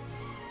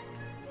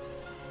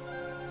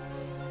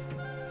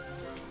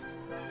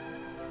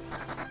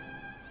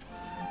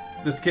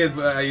 This kid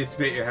used to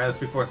be at your house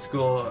before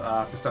school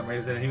for some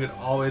reason, and he would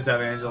always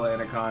have Angela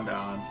Anaconda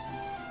on.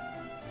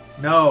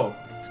 No!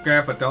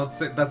 Grandpa, don't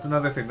say... That's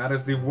another thing. That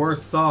is the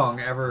worst song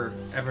ever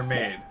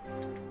made.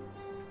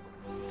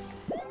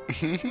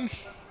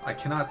 I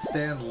cannot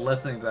stand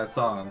listening to that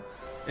song.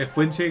 If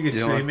Windchig is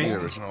You don't like streaming, the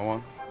original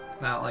one?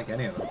 I don't like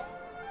any of them.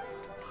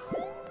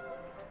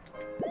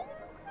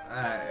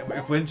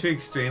 If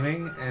Windchig's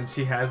streaming and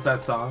she has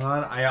that song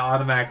on, I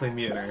automatically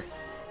mute her.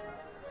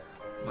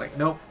 I'm like,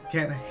 nope,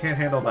 can't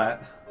handle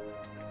that.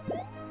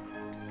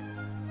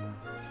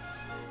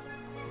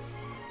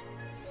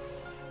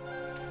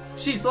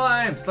 She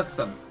slimes! Look at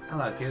them.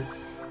 Hello, kids.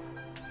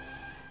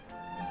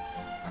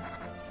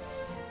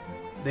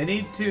 They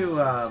need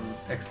to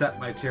accept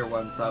my tier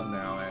 1 sub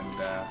now and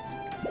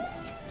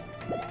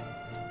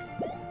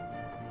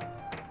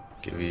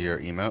Give you your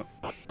emote?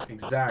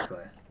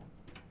 exactly.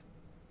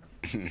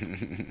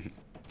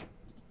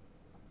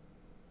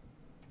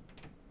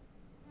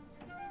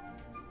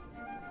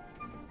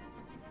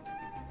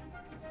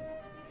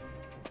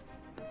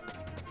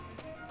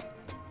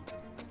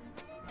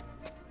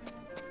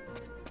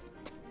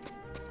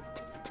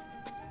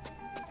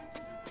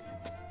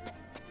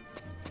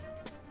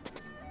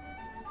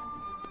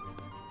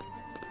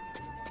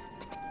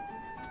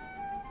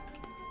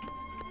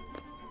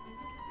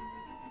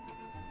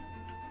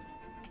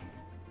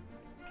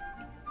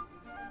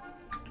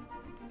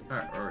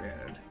 Alright, where are we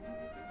headed?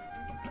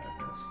 Like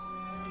this.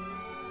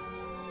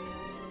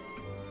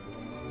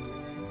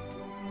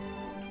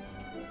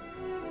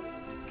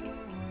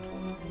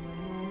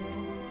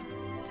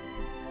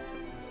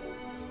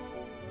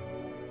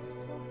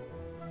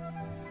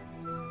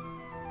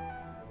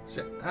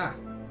 Shit. Ah!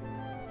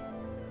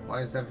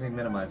 Why is everything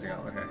minimizing?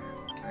 Oh, okay.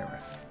 Anyway.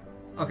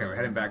 Okay, we're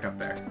heading back up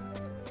there.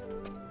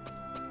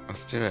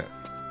 Let's do it.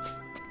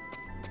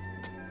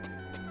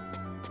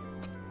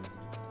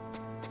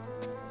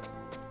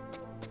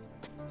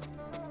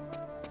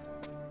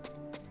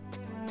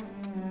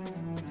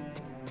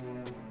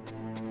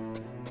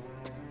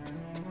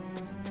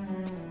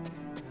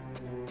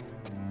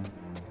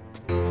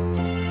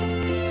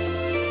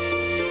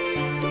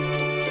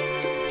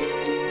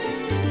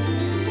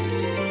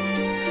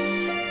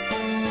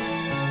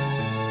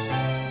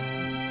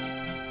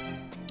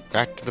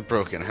 Back to the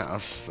broken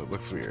house. That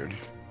looks weird.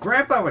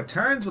 Grandpa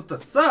returns with the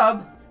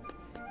sub?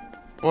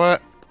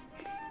 What?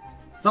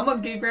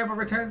 Someone gave Grandpa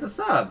Returns a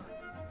sub.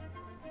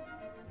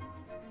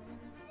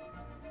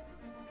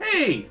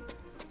 Hey!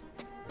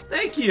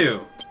 Thank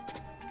you!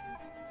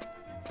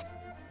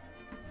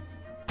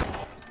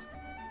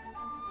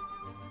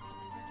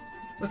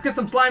 Let's get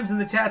some slimes in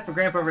the chat for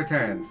Grandpa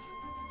Returns.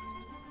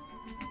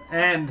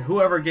 And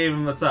whoever gave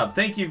him a sub.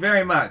 Thank you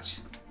very much.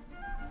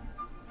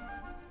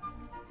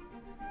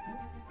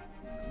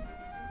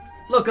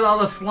 Look at all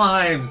the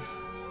slimes.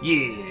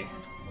 Yeah.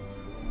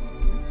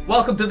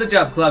 Welcome to the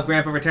Jump Club,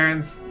 Grandpa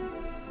Returns.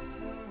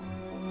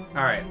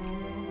 Alright.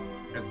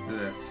 Let's do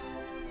this.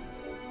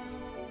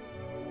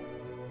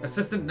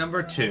 Assistant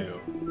number 2.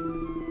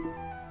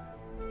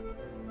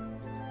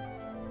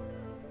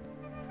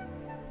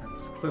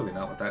 That's clearly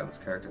not what those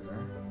characters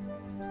are.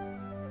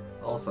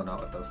 Also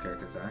not what those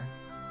characters are.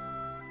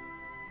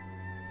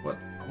 What?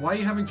 Why are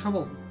you having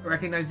trouble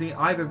recognizing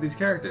either of these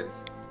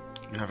characters?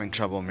 I'm having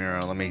trouble,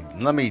 Miro.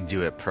 Let me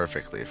do it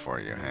perfectly for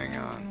you. Hang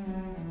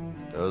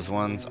on. Those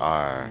ones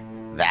are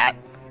that.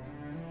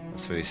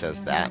 That's what he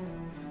says. That.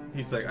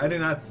 He's like, I do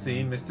not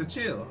see Mr.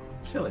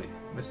 Chili,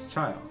 Mr.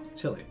 Child,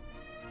 Chili.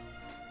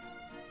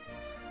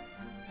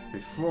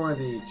 Before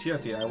the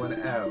Chiotti, I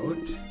went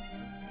out.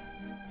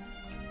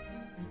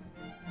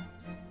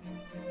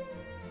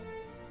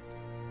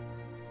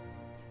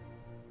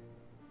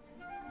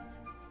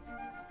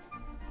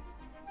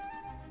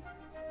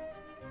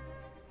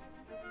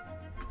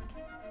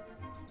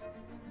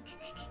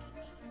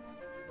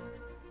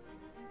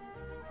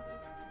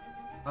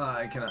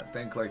 I cannot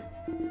think like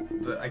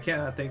I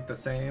cannot think the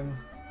same.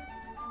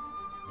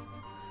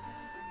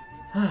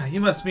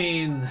 You must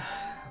mean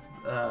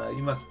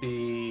you must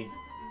be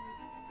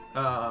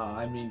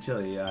I mean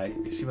Chili.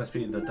 She must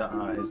be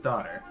his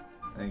daughter,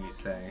 I think he's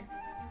saying.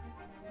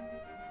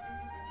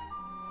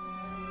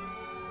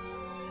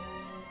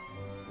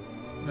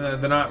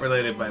 They're not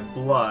related by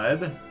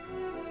blood.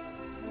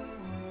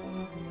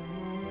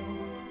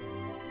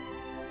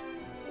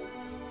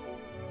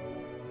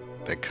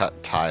 They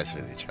cut ties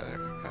with each other.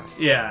 Yes.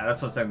 Yeah,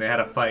 that's what I'm saying. They had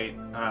a fight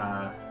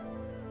at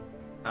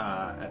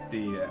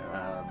the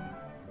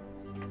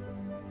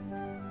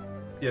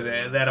yeah,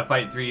 they had a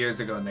fight 3 years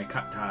ago and they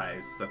cut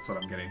ties. That's what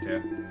I'm getting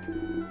to.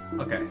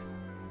 Okay.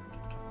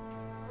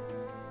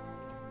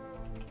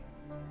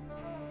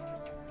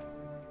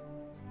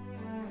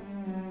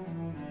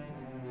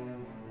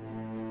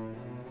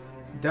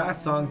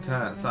 Das Song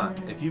Son,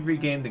 if you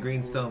regain the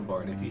green stone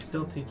board, if you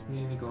still teach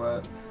me to go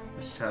out,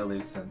 which child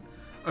leaves son.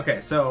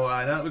 Okay, so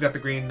now that we got the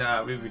green,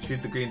 we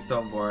retrieved the green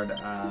stone board,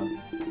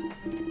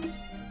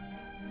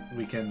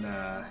 we can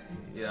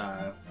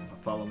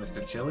follow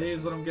Mr. Chili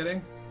is what I'm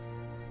getting.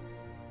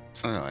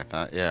 Something like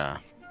that, yeah.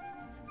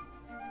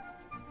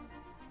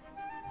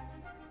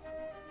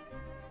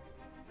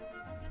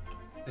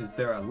 Is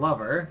there a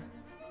lover?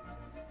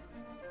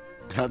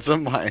 That's a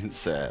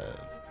mindset.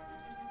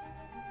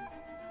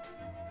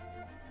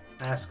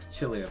 Ask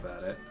Chili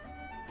about it.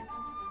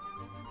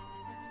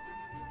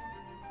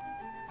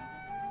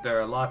 There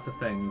are lots of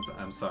things.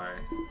 I'm sorry.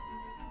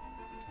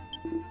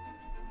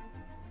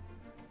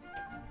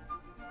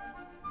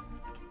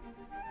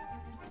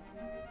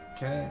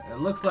 Okay, it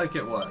looks like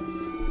it was.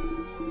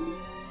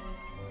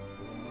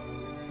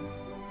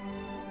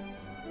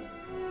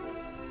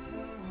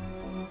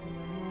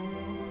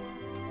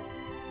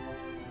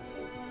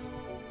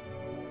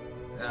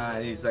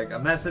 He's like, a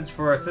message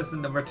for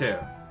assistant number 2.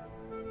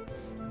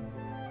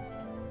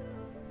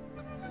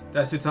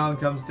 Dasutong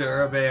comes to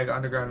Urabeg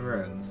underground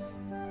ruins.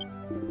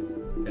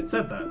 It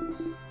said that.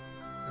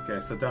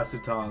 Okay, so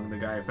Dasutong, the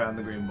guy who found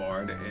the green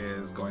board,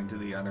 is going to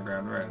the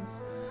underground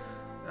ruins.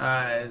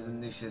 As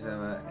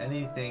Nishizama,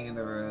 anything in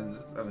the ruins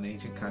of an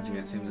ancient country,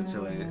 it seems that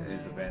Chile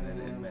is abandoned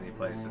in many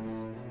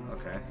places.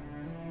 Okay.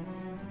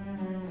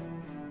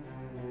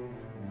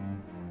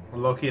 We're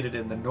located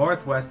in the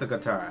northwest of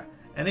Gotara.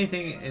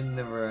 Anything in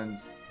the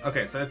ruins...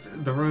 Okay, so it's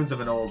the ruins of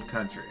an old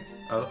country.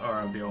 Or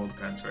of the old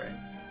country.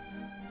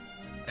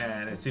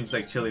 And it seems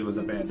like Chile was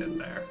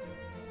abandoned there.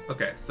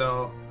 Okay,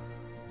 so...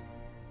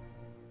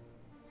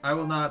 I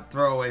will not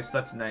throw away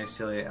such nice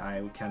Chile.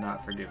 I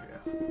cannot forgive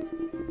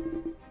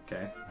you.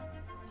 Okay.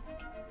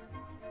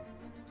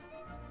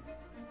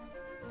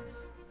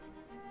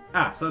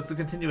 So it's the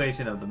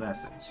continuation of the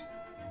message.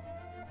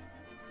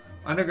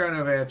 Underground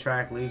Ovea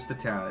track leaves the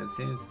town. It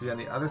seems to be on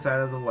the other side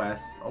of the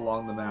west,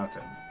 along the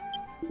mountain.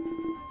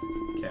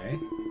 Okay.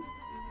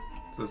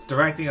 So it's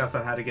directing us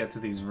on how to get to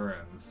these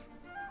ruins.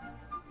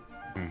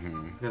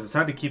 Because it's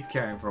hard to keep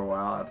carrying for a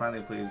while. I'm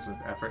finally pleased with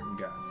effort and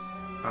guts.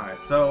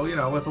 Alright, so, you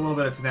know, with a little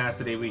bit of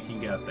tenacity, we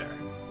can get there.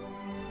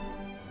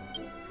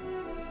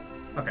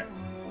 Okay.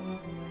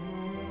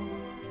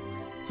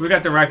 So we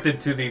got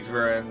directed to these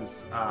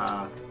ruins.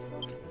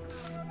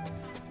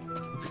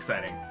 It's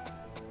exciting.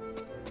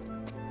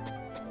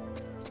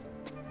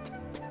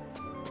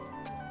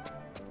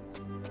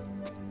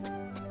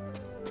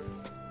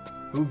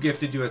 Who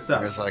gifted you a sub?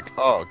 He was like,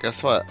 oh,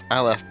 guess what? I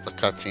left the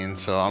cutscene,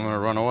 so I'm gonna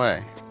run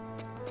away.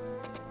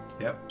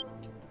 Yep.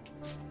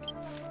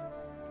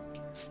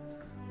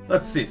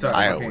 Let's see, sorry.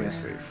 I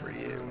always wait for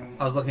you.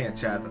 I was looking at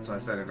chat, that's why I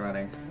started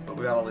running. But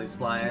we got all these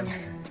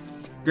slimes.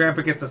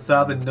 Grandpa gets a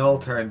sub and Noel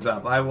turns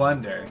up. I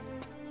wonder.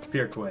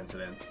 Pure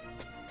coincidence.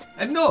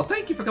 And Noel,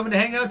 thank you for coming to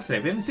hang out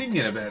today. We haven't seen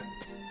you in a bit.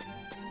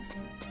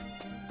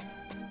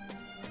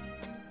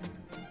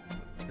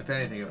 If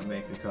anything, it would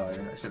make me call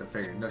you. I should have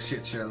figured. No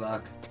shit,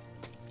 Sherlock.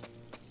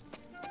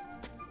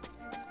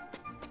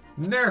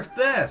 Nerf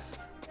this!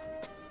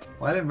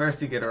 Why did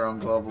Mercy get her own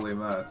global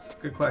emotes?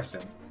 Good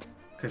question.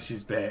 Because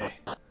she's bae.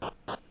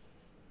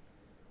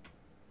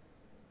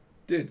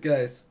 Dude,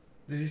 guys,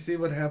 did you see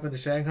what happened to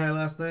Shanghai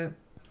last night?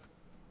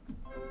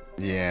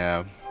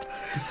 Yeah.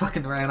 He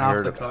fucking ran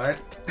off the cart.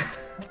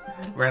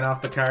 Ran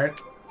off the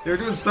cart. They were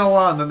doing so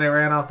long, then they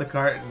ran off the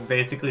cart and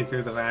basically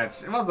threw the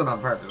match. It wasn't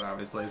on purpose,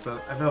 obviously, so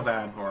I feel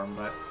bad for him,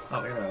 but...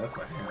 Oh, wait a minute, this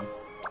way. Hang on.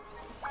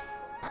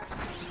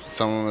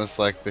 Someone was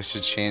like, they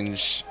should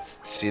change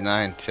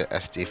C9 to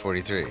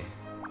SD43.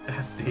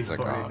 SD43. Like,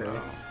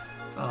 oh,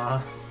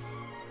 no.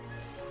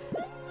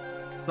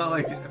 It's not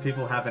like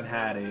people haven't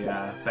had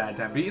a bad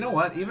time. But you know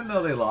what? Even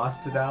though they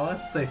lost to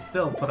Dallas, they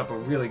still put up a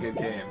really good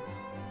game.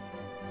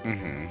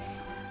 Mm-hmm.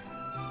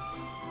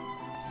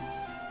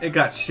 It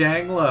got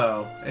Shang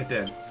low. It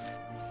did.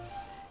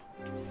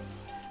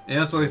 You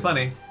know, it's really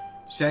funny.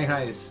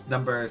 Shanghai is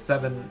number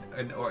 7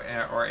 or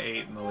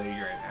 8 in the league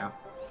right now.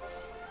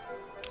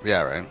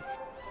 Yeah, right.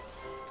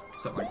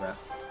 Something like that.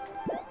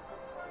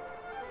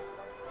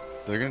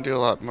 They're gonna do a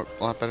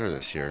lot better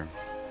this year.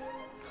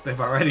 They've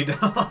already done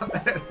a lot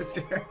better this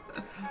year.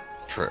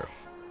 True.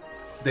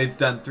 They've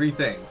done 3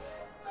 things.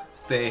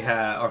 They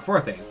have, or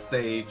 4 things.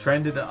 They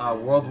trended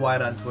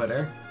worldwide on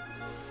Twitter.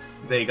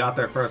 They got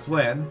their first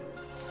win.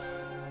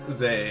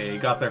 They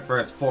got their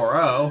first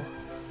 4-0,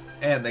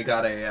 and they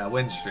got a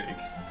win streak.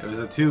 It was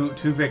a two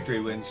victory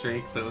win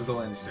streak. That was a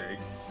win streak.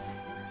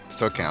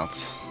 Still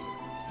counts.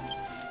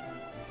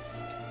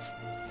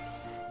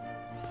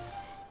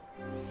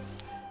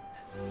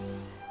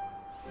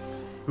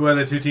 Who are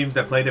the 2 teams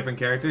that play different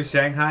characters?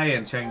 Shanghai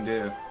and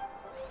Chengdu.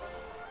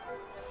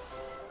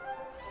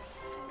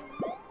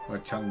 Or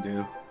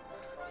Chengdu.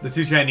 The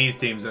 2 Chinese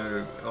teams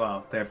are,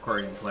 well, they have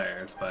Korean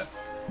players, but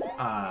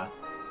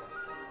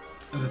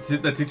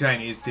the two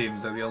Chinese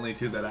teams are the only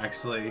 2 that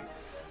actually,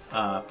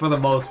 for the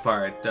most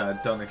part,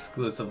 don't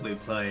exclusively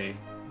play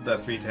the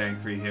 3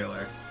 tank, 3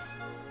 healer.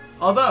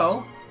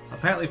 Although,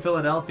 apparently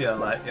Philadelphia,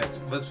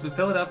 was it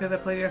Philadelphia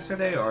that played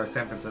yesterday, or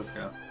San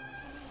Francisco?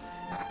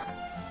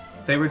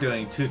 They were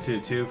doing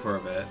 2-2-2 for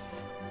a bit.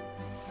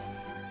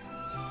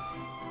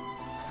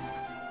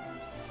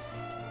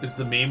 Is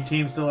the meme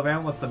team still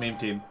around? What's the meme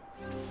team?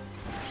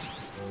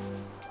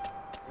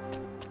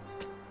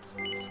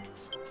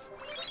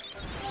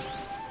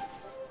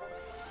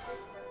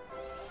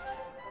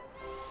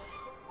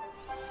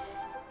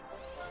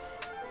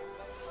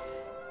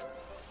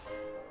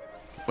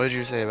 What did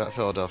you say about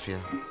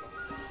Philadelphia?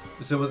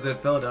 So was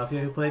it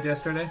Philadelphia who played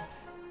yesterday?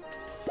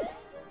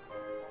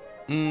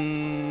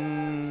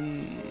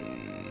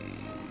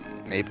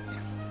 Maybe.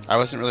 I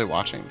wasn't really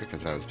watching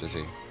because I was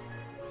busy.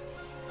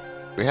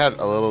 We had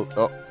a little.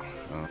 Oh.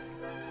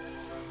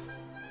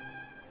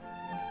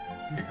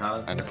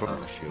 And to put in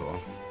the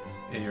fuel.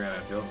 Yeah, you ran out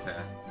of fuel?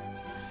 Yeah.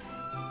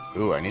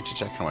 Ooh, I need to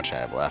check how much I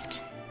have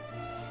left.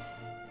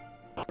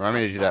 Remind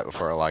me to do that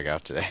before I log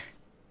out today.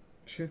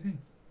 Sure thing.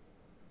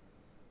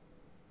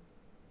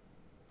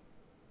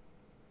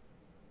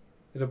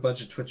 Did a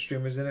bunch of Twitch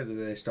streamers in it, or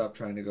did they stop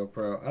trying to go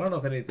pro? I don't know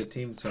if any of the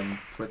teams from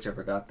Twitch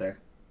ever got there.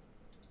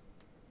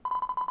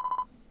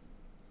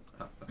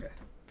 Oh, okay.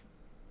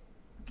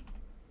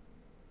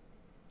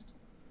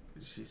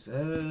 She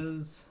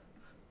says,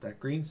 that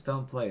green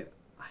stone plate,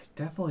 I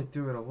definitely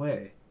threw it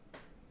away.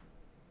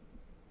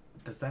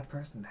 Does that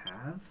person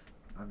have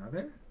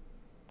another?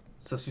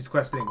 So she's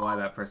questioning why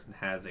that person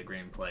has a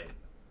green plate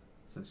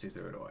since she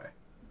threw it away.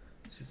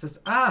 She says,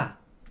 ah,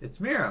 it's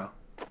Miro.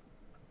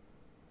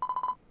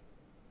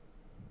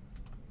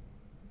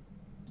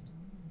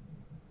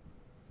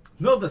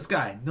 Know the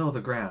sky, know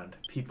the ground.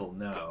 People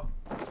know.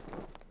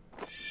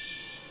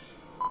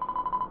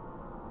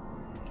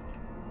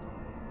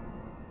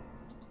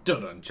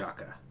 Dodon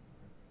Chaka.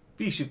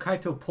 Bishu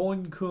Kaito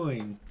Pon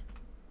Kuin.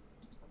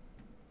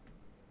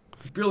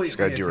 Brilliant. Just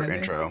gotta do her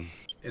intro.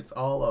 It's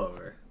all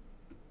over.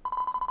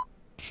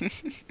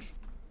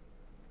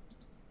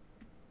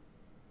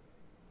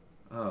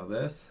 Oh,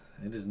 this?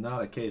 It is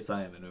not a case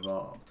I am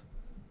involved.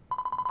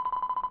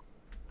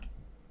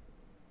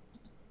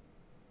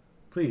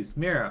 Please,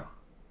 Miro.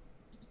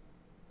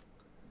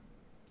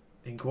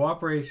 In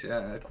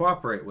cooperation,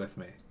 cooperate with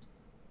me.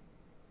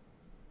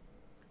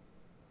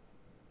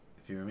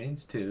 If he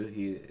remains too,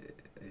 he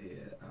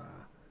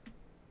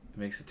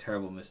makes a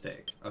terrible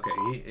mistake. Okay,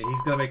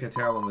 he's gonna make a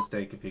terrible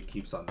mistake if he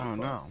keeps on this course.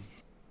 No.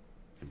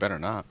 You better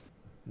not.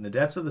 In the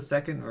depths of the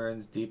second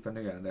ruins deep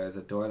underground, there is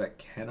a door that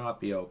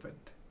cannot be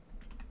opened.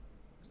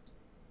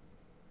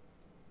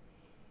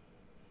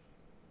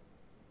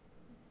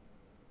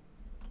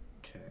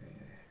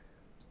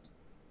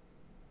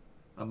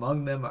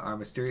 Among them are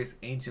mysterious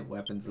ancient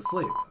weapons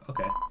asleep.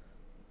 Okay.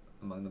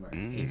 Among them are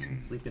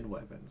ancient sleeping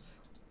weapons.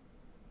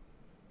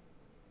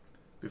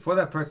 Before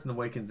that person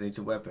awakens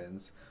ancient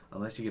weapons,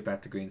 unless you get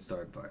back to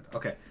Greenstone board.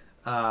 Okay.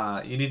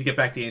 You need to get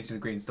back to the ancient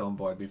Greenstone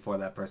board before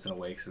that person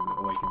awakens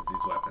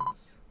these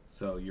weapons.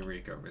 So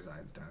Eureka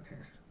resides down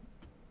here.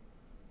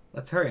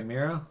 Let's hurry,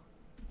 Miro.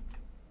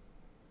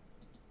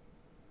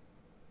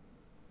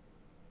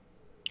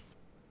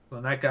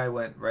 Well, that guy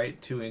went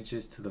right 2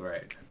 inches to the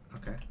right.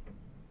 Okay.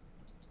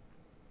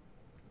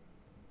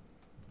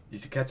 You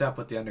should catch up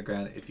with the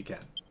underground if you can.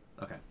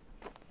 Okay.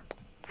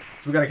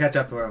 So we gotta catch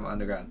up with him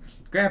underground.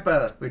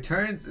 Grandpa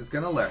returns is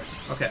gonna learn.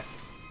 Okay.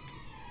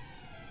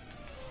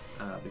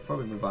 Before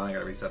we move on, I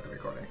gotta reset the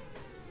recording.